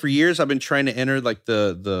 Like for years, I've been trying to enter like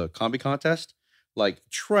the combi contest. Like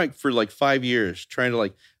trying for like 5 years, trying to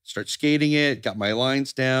like start skating it, got my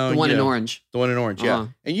lines down. The one in Orange. The one in Orange, yeah.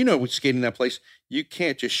 And with skating that place, you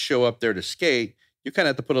can't just show up there to skate. You kind of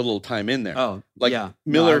have to put a little time in there. Oh, like yeah.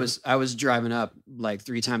 Miller. No, I was driving up like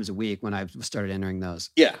 3 times a week when I started entering those.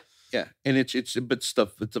 Yeah. Yeah. And it's the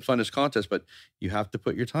funnest contest, but you have to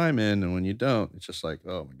put your time in. And when you don't, it's just like,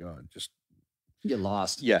 oh my God, just you get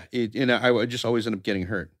lost. Yeah. I just always end up getting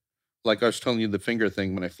hurt. Like I was telling you the finger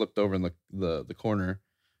thing when I flipped over in the corner.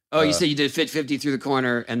 Oh, you said you did 50 through the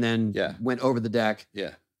corner and then went over the deck.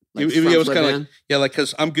 Yeah. Like it was kind of like,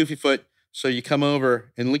 because I'm goofy foot. So you come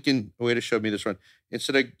over and Lincoln Oeda showed me this one.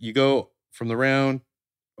 Instead of you go from the round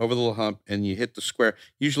over the little hump and you hit the square,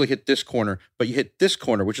 usually hit this corner, but you hit this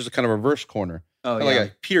corner, which is a kind of reverse corner. Oh, like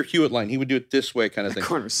a Peter Hewitt line. He would do it this way kind of thing.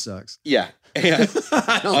 Corner sucks. Yeah.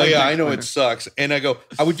 I know it sucks. And I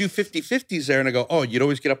would do 50-50s there and I go, oh, you'd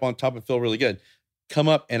always get up on top and feel really good. Come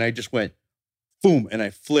up and I just went boom and I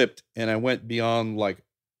flipped and I went beyond like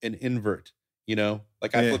an invert,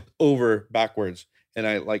 like I flipped over backwards and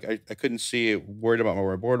I couldn't see it, worried about where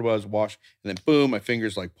my board was, wash, and then boom, my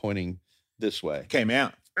fingers like pointing this way. Came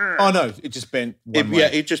out. Oh no, it just bent one way. Yeah,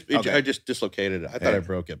 I just dislocated it. I thought I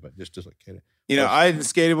broke it, but just dislocated it. I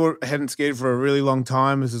hadn't skated for a really long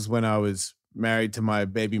time. This is when I was married to my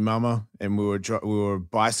baby mama, and we were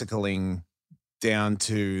bicycling down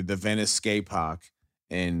to the Venice skate park,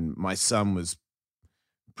 and my son was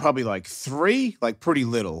probably like 3, like pretty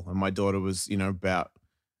little, and my daughter was about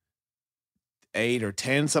 8 or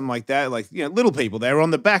 10, something like that. Like little people. They were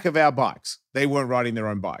on the back of our bikes. They weren't riding their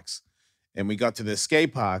own bikes. And we got to the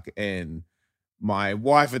skate park and my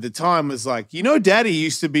wife at the time was like, Daddy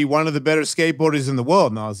used to be one of the better skateboarders in the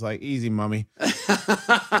world. And I was like, easy, mommy.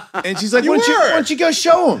 And she's like, You why were. don't you go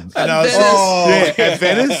show him? And I was Venice. yeah, at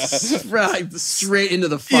Venice. Right, straight into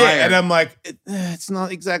the fire. Yeah, and I'm like, it's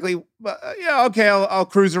not exactly, but yeah, okay, I'll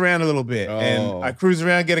cruise around a little bit. Oh. And I cruise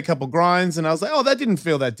around, get a couple grinds, and I was like, oh, that didn't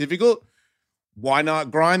feel that difficult. Why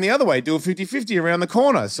not grind the other way? Do a 50-50 around the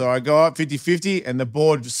corner. So I go up 50-50, and the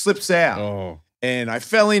board just slips out. Oh. And I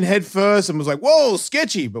fell in head first and was like, whoa,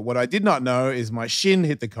 sketchy. But what I did not know is my shin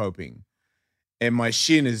hit the coping. And my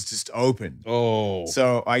shin is just open. Oh.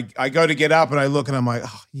 So I go to get up and I look and I'm like,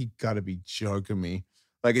 oh, you gotta be joking me.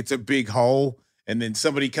 Like it's a big hole. And then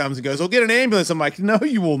somebody comes and goes, "I'll get an ambulance." I'm like, no,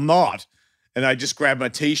 you will not. And I just grabbed my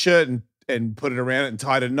t-shirt and put it around it and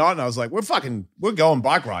tied a knot. And I was like, we're going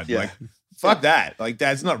bike riding. Yeah. Like, fuck that. Like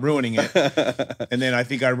that's not ruining it. And then I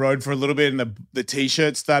think I rode for a little bit and the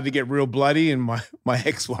t-shirt started to get real bloody. And my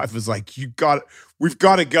ex-wife was like, we've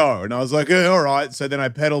got to go. And I was like, all right. So then I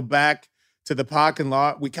pedaled back to the parking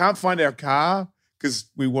lot. We can't find our car because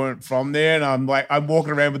we weren't from there. And I'm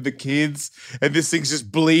walking around with the kids and this thing's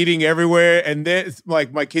just bleeding everywhere. And then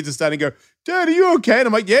like my kids are starting to go, "Dad, are you okay?" And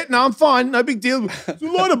I'm like, "Yeah, no, I'm fine. No big deal. It's a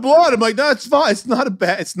lot of blood." I'm like, "No, it's fine. It's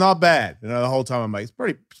not bad." And the whole time I'm like, it's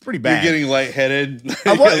pretty bad. You're getting lightheaded.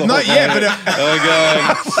 I was, not yet, but oh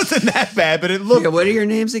god, it wasn't that bad, but it looked. Yeah, what are your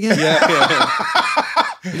names again? yeah.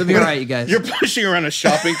 It'll be all right, you guys. You're pushing around a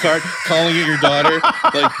shopping cart, calling it your daughter.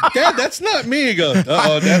 Like, "Dad, that's not me." You go,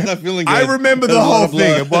 "Uh-oh, Dad's not feeling good." I remember There's the a lot whole of thing.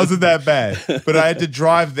 blood. It wasn't that bad, but I had to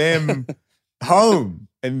drive them home.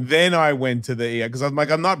 And then I went to the ER because I'm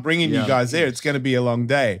like, I'm not bringing you guys there. It's going to be a long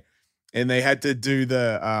day. And they had to do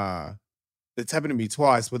it's happened to me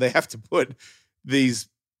twice where they have to put these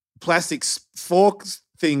plastic forks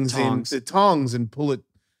things in the tongs and pull it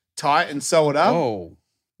tight and sew it up. Oh.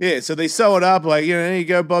 Yeah. So they sew it up like, there you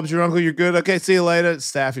go, Bob's your uncle. You're good. Okay. See you later.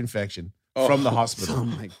 Staph infection from the hospital. Oh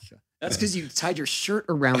my God. That's because you tied your shirt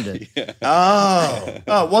around it. Yeah.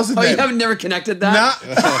 Oh, wasn't Oh, that? you haven't never connected that? Nah.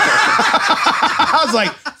 I was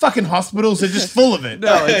like, fucking hospitals are just full of it.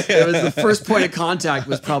 No, it was the first point of contact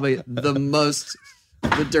was probably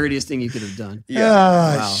the dirtiest thing you could have done.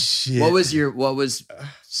 Yeah. Wow. Shit. What was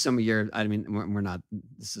some of your, I mean, we're not,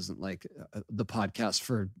 this isn't like the podcast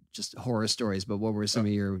for just horror stories, but what were some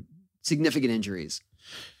of your significant injuries?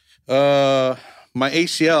 My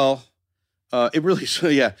ACL, it really,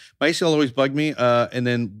 my ACL always bugged me. And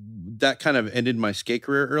then that kind of ended my skate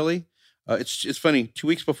career early. It's funny. 2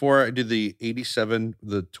 weeks before I did the 87,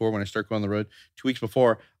 the tour when I started going on the road, 2 weeks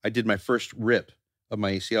before I did my first rip of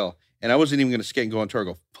my ACL. And I wasn't even going to skate and go on tour. I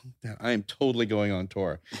go, fuck that. I am totally going on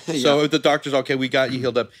tour. Yeah. So if the doctor's okay, we got you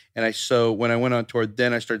healed up. And so when I went on tour,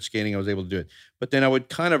 then I started skating. I was able to do it. But then I would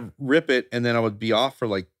kind of rip it and then I would be off for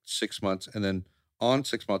like 6 months and then on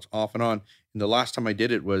 6 months, off and on. And the last time I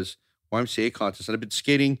did it was YMCA contest. And I've been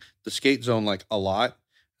skating the skate zone like a lot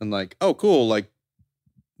and like, oh, cool. Like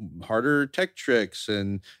harder tech tricks.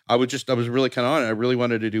 And I was really kind of on it. I really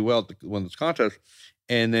wanted to do well at one of those contests.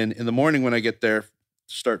 And then in the morning when I get there,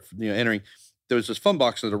 start entering, there was this fun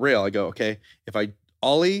box at the rail. I go, okay, if I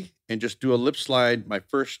ollie and just do a lip slide my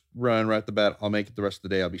first run right at the bat, I'll make it the rest of the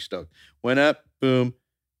day. I'll be stoked. Went up, boom,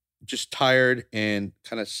 just tired and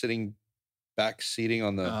kind of sitting back seating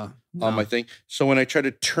on the on my thing. So when I try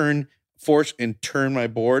to force and turn my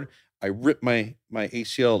board, I ripped my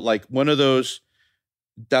ACL like one of those.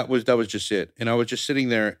 That was just it. And I was just sitting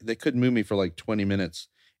there. They couldn't move me for like 20 minutes.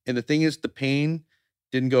 And the thing is, the pain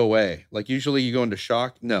didn't go away. Like usually you go into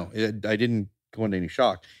shock. No, I didn't go into any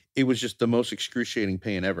shock. It was just the most excruciating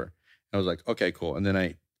pain ever. And I was like, okay, cool. And then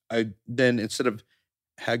I instead of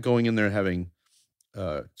going in there and having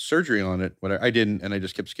surgery on it, whatever, I didn't. And I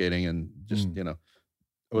just kept skating and just, I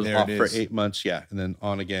was off for 8 months. Yeah. And then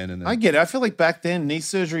on again. And then I get it. I feel like back then knee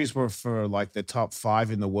surgeries were for like the top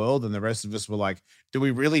 5 in the world. And the rest of us were like, do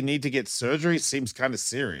we really need to get surgery? Seems kind of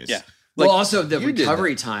serious. Yeah. Well, Like, also the you did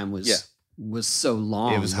recovery that. time was so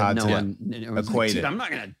long. It was that hard no to one was equate like, it. dude, I'm not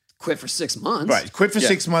going to quit for 6 months. Right. Quit for Yeah.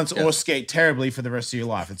 6 months Yeah. or skate terribly for the rest of your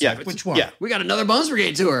life. It's Yeah. like, which one? Yeah. We got another Bones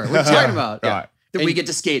Brigade tour. What are you talking about? Right. That we get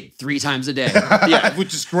to skate 3 times a day. Yeah.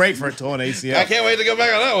 Which is great for a torn ACL. I can't wait to go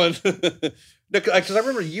back on that one. Because I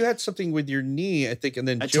remember you had something with your knee, I think, and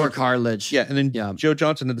then I tore cartilage. Yeah, and then Joe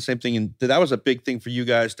Johnson did the same thing, and that was a big thing for you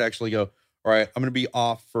guys to actually go, all right, I'm going to be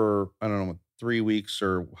off for, I don't know, 3 weeks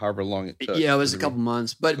or however long it took. Yeah, it was a couple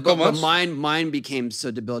months. But months? mine became so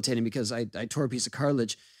debilitating because I tore a piece of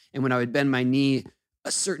cartilage. And when I would bend my knee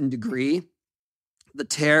a certain degree, the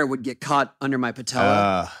tear would get caught under my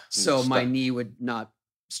patella. So my knee would not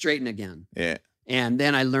straighten again. Yeah. And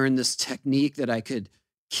then I learned this technique that I could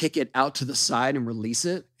kick it out to the side and release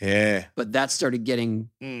it. Yeah. But that started getting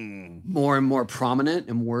more and more prominent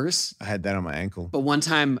and worse. I had that on my ankle. But one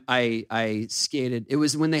time I skated. It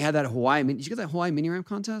was when they had that Hawaii. Did you get that Hawaii mini ramp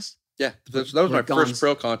contest? Yeah, that was my first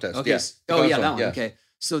pro contest. Okay. Yes. Oh yeah, that one. Yeah. Okay.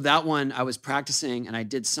 So that one I was practicing and I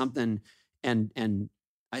did something and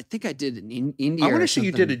I think I did in India. I want to say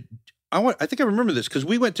you did it. I think I remember this because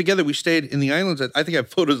we went together. We stayed in the islands. I think I have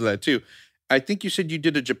photos of that too. I think you said you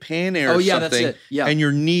did a Japan Air. Oh yeah, something, that's it. Yeah, and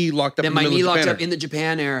your knee locked up. Then in my the knee middle locked of up in the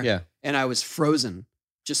Japan Air. Yeah, and I was frozen,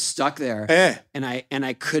 just stuck there. Yeah. And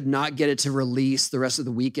I could not get it to release the rest of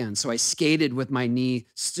the weekend. So I skated with my knee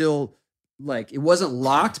still like it wasn't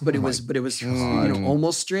locked, but it was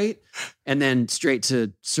almost straight. And then straight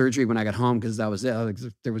to surgery when I got home because that was it. Like,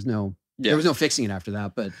 there was no fixing it after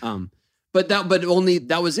that. But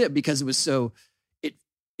that was it because it was so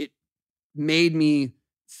it made me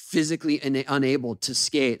physically unable to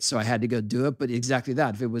skate, so I had to go do it. But exactly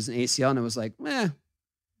that. If it was an ACL and it was like, I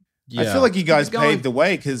feel like you guys paved the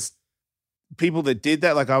way because people that did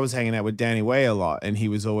that, like I was hanging out with Danny Way a lot, and he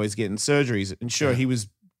was always getting surgeries. And sure, he was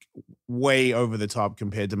way over the top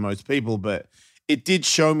compared to most people, but it did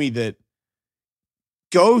show me that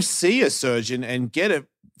go see a surgeon and get it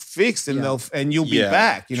fixed, and you'll be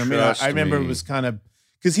back. You know what I mean? I remember it was kind of.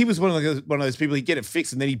 Because he was one of those people, he'd get it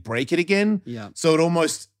fixed and then he'd break it again. Yeah. So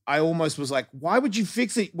I almost was like, why would you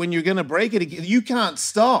fix it when you're going to break it again? You can't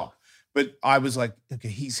stop. But I was like, okay,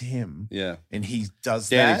 he's him. Yeah. And he does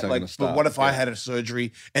Danny's that. not Like, gonna stop. but what if I had a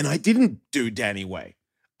surgery and I didn't do Danny Way?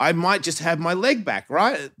 I might just have my leg back,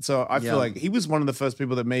 right? So I feel like he was one of the first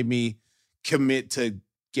people that made me commit to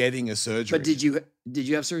getting a surgery. But did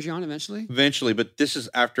you have surgery on eventually? Eventually, but this is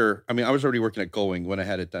after. I mean, I was already working at Gullwing when I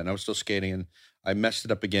had it done. I was still skating, and I messed it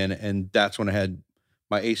up again, and that's when I had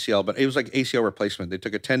my ACL. But it was like ACL replacement. They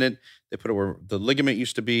took a tendon, they put it where the ligament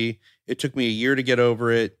used to be. It took me a year to get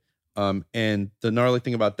over it. And the gnarly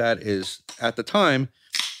thing about that is, at the time,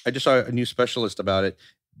 I just saw a new specialist about it.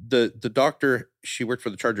 The doctor, she worked for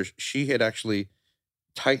the Chargers. She had actually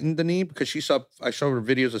tightened the knee because I saw her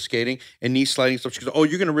videos of skating and knee sliding stuff. She goes, "Oh,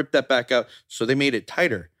 you're going to rip that back out." So they made it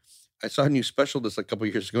tighter. I saw a new specialist a couple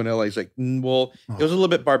of years ago in LA. He's like, well, it was a little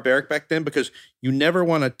bit barbaric back then because you never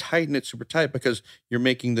want to tighten it super tight because you're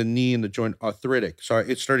making the knee and the joint arthritic. So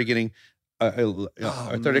it started getting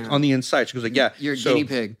arthritic on the inside. She goes like, yeah. You're a guinea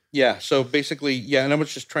pig. Yeah. So basically, yeah. And I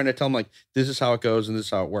was just trying to tell him like, this is how it goes and this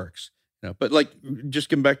is how it works. But like, just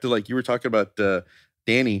getting back to like, you were talking about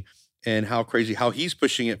Danny and how crazy, how he's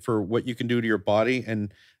pushing it for what you can do to your body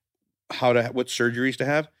and what surgeries to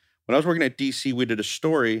have. When I was working at DC, we did a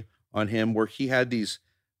story on him where he had these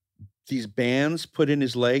bands put in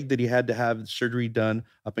his leg that he had to have surgery done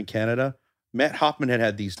up in Canada. Matt Hoffman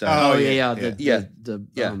had these done. Oh yeah.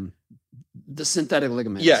 The synthetic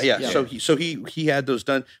ligaments. Yeah. So he had those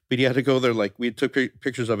done, but he had to go there. Like we took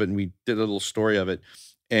pictures of it and we did a little story of it.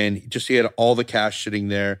 And he had all the cash sitting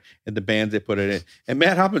there and the bands they put it in. And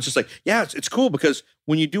Matt Hoffman's just like, yeah, it's cool because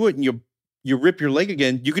when you do it and you rip your leg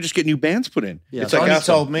again, you could just get new bands put in. Yeah. It's Tony like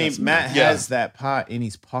told me Matt has that part in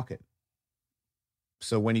his pocket.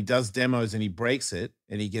 So when he does demos and he breaks it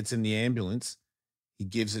and he gets in the ambulance, he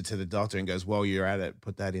gives it to the doctor and goes, "Well, you're at it.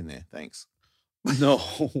 Put that in there. Thanks." No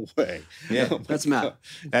way. Yeah, that's Matt.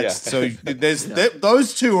 So there's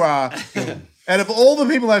those two are. Out of all the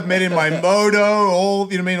people I've met in my moto, all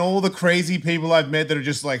the crazy people I've met that are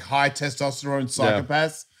just like high testosterone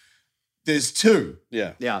psychopaths. There's two.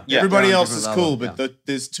 Yeah. Everybody else is cool, but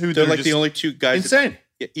there's two. They're that like are the only two guys. Insane.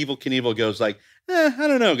 Evil Knievel goes like, I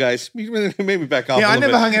don't know, guys. Maybe back off. Yeah, I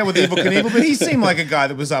never bit. hung out with Evil Knievel, but he seemed like a guy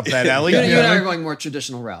that was up that alley. You and I are going more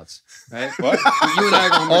traditional routes, right? What? You and I are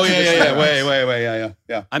going more traditional routes. Wait,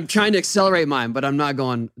 yeah. I'm trying to accelerate mine, but I'm not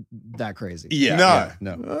going that crazy. No.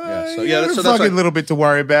 So that's a fucking little bit to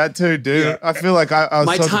worry about too, dude. Yeah. I feel like I was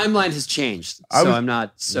my timeline has changed, so I'm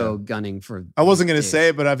not so gunning for. I wasn't going to say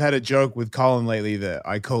it, but I've had a joke with Colin lately that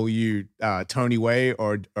I call you Tony Way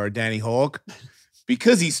or Danny Hawk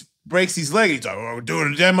because he breaks his leg. He's like, "Oh, we're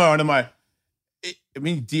doing a demo," and I'm like, I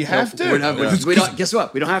mean, do you have to? We don't. Guess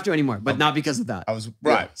what? We don't have to anymore, but not because of that. I was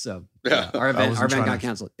right. So our event got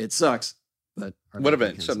canceled. It sucks, but what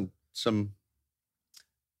event? Some.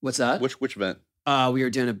 What's that? Which event? We were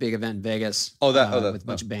doing a big event in Vegas. With a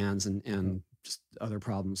bunch of bands and just other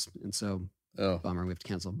problems, and so bummer we have to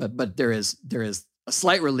cancel. But there is a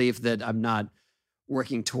slight relief that I'm not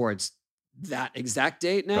working towards that exact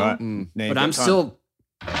date now. Right. But I'm still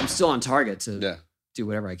on target to do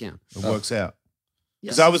whatever I can. It works out.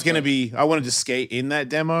 Because I wanted to skate in that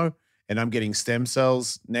demo, and I'm getting stem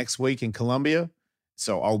cells next week in Colombia,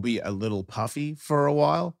 so I'll be a little puffy for a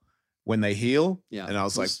while. when they heal. Yeah. And I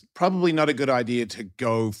was like, probably not a good idea to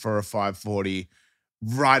go for a 540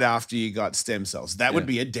 right after you got stem cells. That would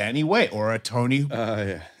be a Danny Way or a Tony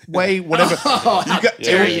Way, whatever. Oh, how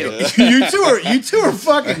dare you. You two are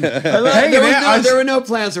fucking hanging out. There were no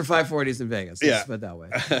plans for 540s in Vegas. Let's put it that way.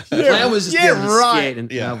 The plan was just to be able to skate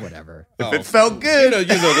and whatever. If it felt good.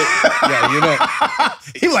 You know that.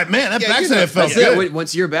 He was like, man, that backside felt good.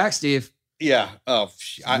 Once you're back, Steve. Yeah. Oh,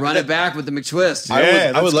 run it back with the McTwist.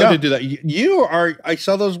 I would love to do that. You are. I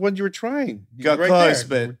saw those ones you were trying. You got right close,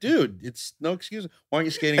 there. but dude, it's no excuse. Why aren't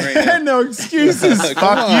you skating right now? No excuses.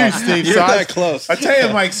 Fuck you, Steve. You're that close. I tell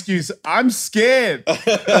you my excuse. I'm scared.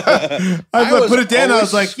 I put it down. I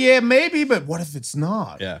was like, yeah, maybe, but what if it's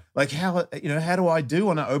not? Yeah. Like how do I do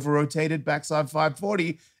on an over-rotated backside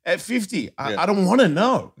 540 at 50? I don't want to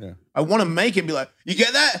know. Yeah. I want to make it be like, you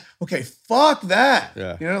get that? Okay, fuck that.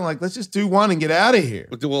 Yeah. Like let's just do one and get out of here.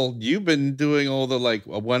 Well, you've been doing all the like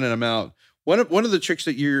one and I'm out. One of the tricks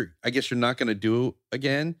that I guess you're not going to do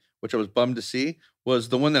again, which I was bummed to see, was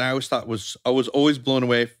the one that I always thought I was always blown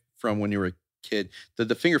away from when you were a kid.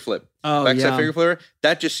 The finger flip. Oh, backside finger flipper.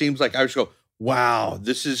 That just seems like I just go, wow,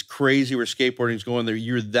 this is crazy where skateboarding's going there.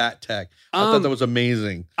 You're that tech. I thought that was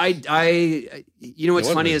amazing. You know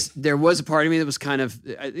what's funny is there was a part of me that was kind of,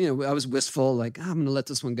 I was wistful, like, I'm going to let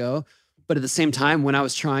this one go. But at the same time, when I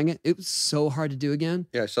was trying it, it was so hard to do again.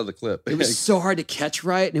 Yeah, I saw the clip. It was so hard to catch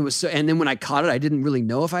right. And then when I caught it, I didn't really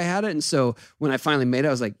know if I had it. And so when I finally made it,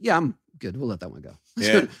 I was like, yeah, I'm good. We'll let that one go.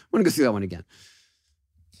 Yeah. I'm going to go through that one again.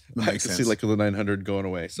 I can see like the 900 going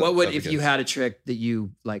away. So what would, if you had a trick that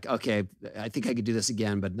you like, okay, I think I could do this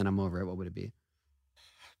again, but then I'm over it. What would it be?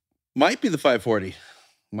 Might be the 540.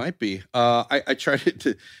 Might be. I tried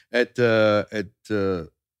it at the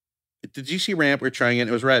GC ramp. We were trying it.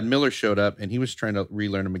 It was rad. Miller showed up and he was trying to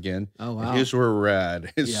relearn them again. Oh wow, and his were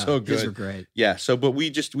rad. It's so good. His were great. Yeah. So, but we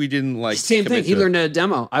didn't like same thing. He learned a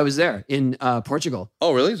demo. I was there in Portugal.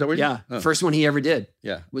 Oh really? Is that where? First one he ever did.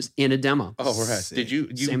 Yeah, was in a demo. Oh right. Did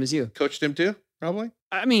you same as you coached him too? Probably.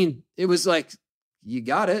 I mean, it was like. You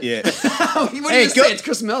got it. Yeah. What do you say? It's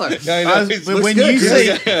Chris Miller. But when you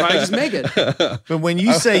say, probably just make it. But when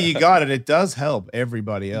you say you got it, it does help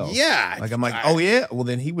everybody else. Yeah. Like I'm like, oh yeah. Well,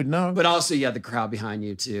 then he would know. But also, the crowd behind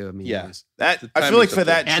you too. I mean, yeah. That I feel like for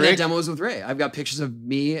that and trick, that demo was with Ray. I've got pictures of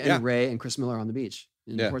me and Ray and Chris Miller on the beach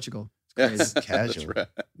in Portugal. It's crazy. Casual. Right.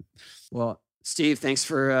 Well, Steve, thanks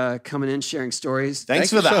for coming in, sharing stories.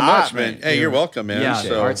 Thanks for the so art, much, man. Hey, you're welcome, man. Yeah, so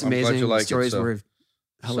the art's amazing. You like the stories were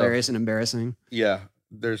hilarious and embarrassing. Yeah.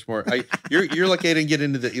 There's more. You're lucky I didn't get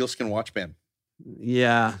into the Eelskin watch band.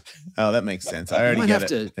 Yeah. Oh, that makes sense. I already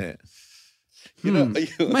get it. You know,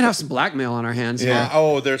 we might have some blackmail on our hands. Yeah.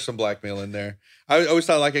 Oh, there's some blackmail in there. I always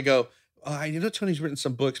thought I go, I know Tony's written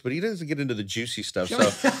some books, but he doesn't get into the juicy stuff. So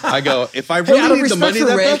I go, if I really out of need the money,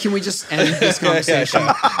 for Ray, can we just end this conversation?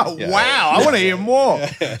 Wow, I want to hear more.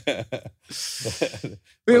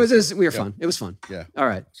 We were fun. It was fun. Yeah. All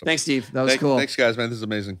right. Thanks, Steve. That was cool. Thanks, guys, man. This is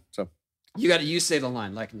amazing. So you say the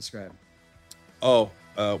line, like and describe. Oh,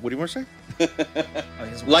 what do you want to say?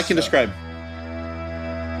 Like and describe.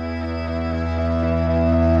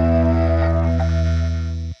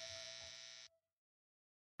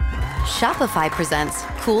 Shopify presents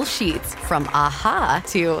cool sheets from AHA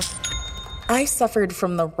to I suffered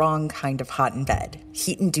from the wrong kind of hot in bed,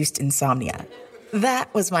 heat-induced insomnia.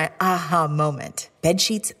 That was my aha moment. Bed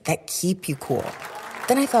sheets that keep you cool.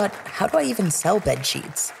 Then I thought, how do I even sell bed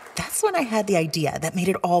sheets? That's when I had the idea that made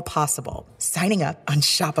it all possible. Signing up on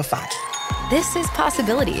Shopify. This is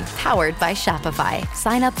Possibility, powered by Shopify.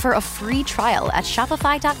 Sign up for a free trial at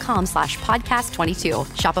shopify.com/podcast22.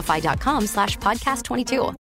 Shopify.com/podcast22.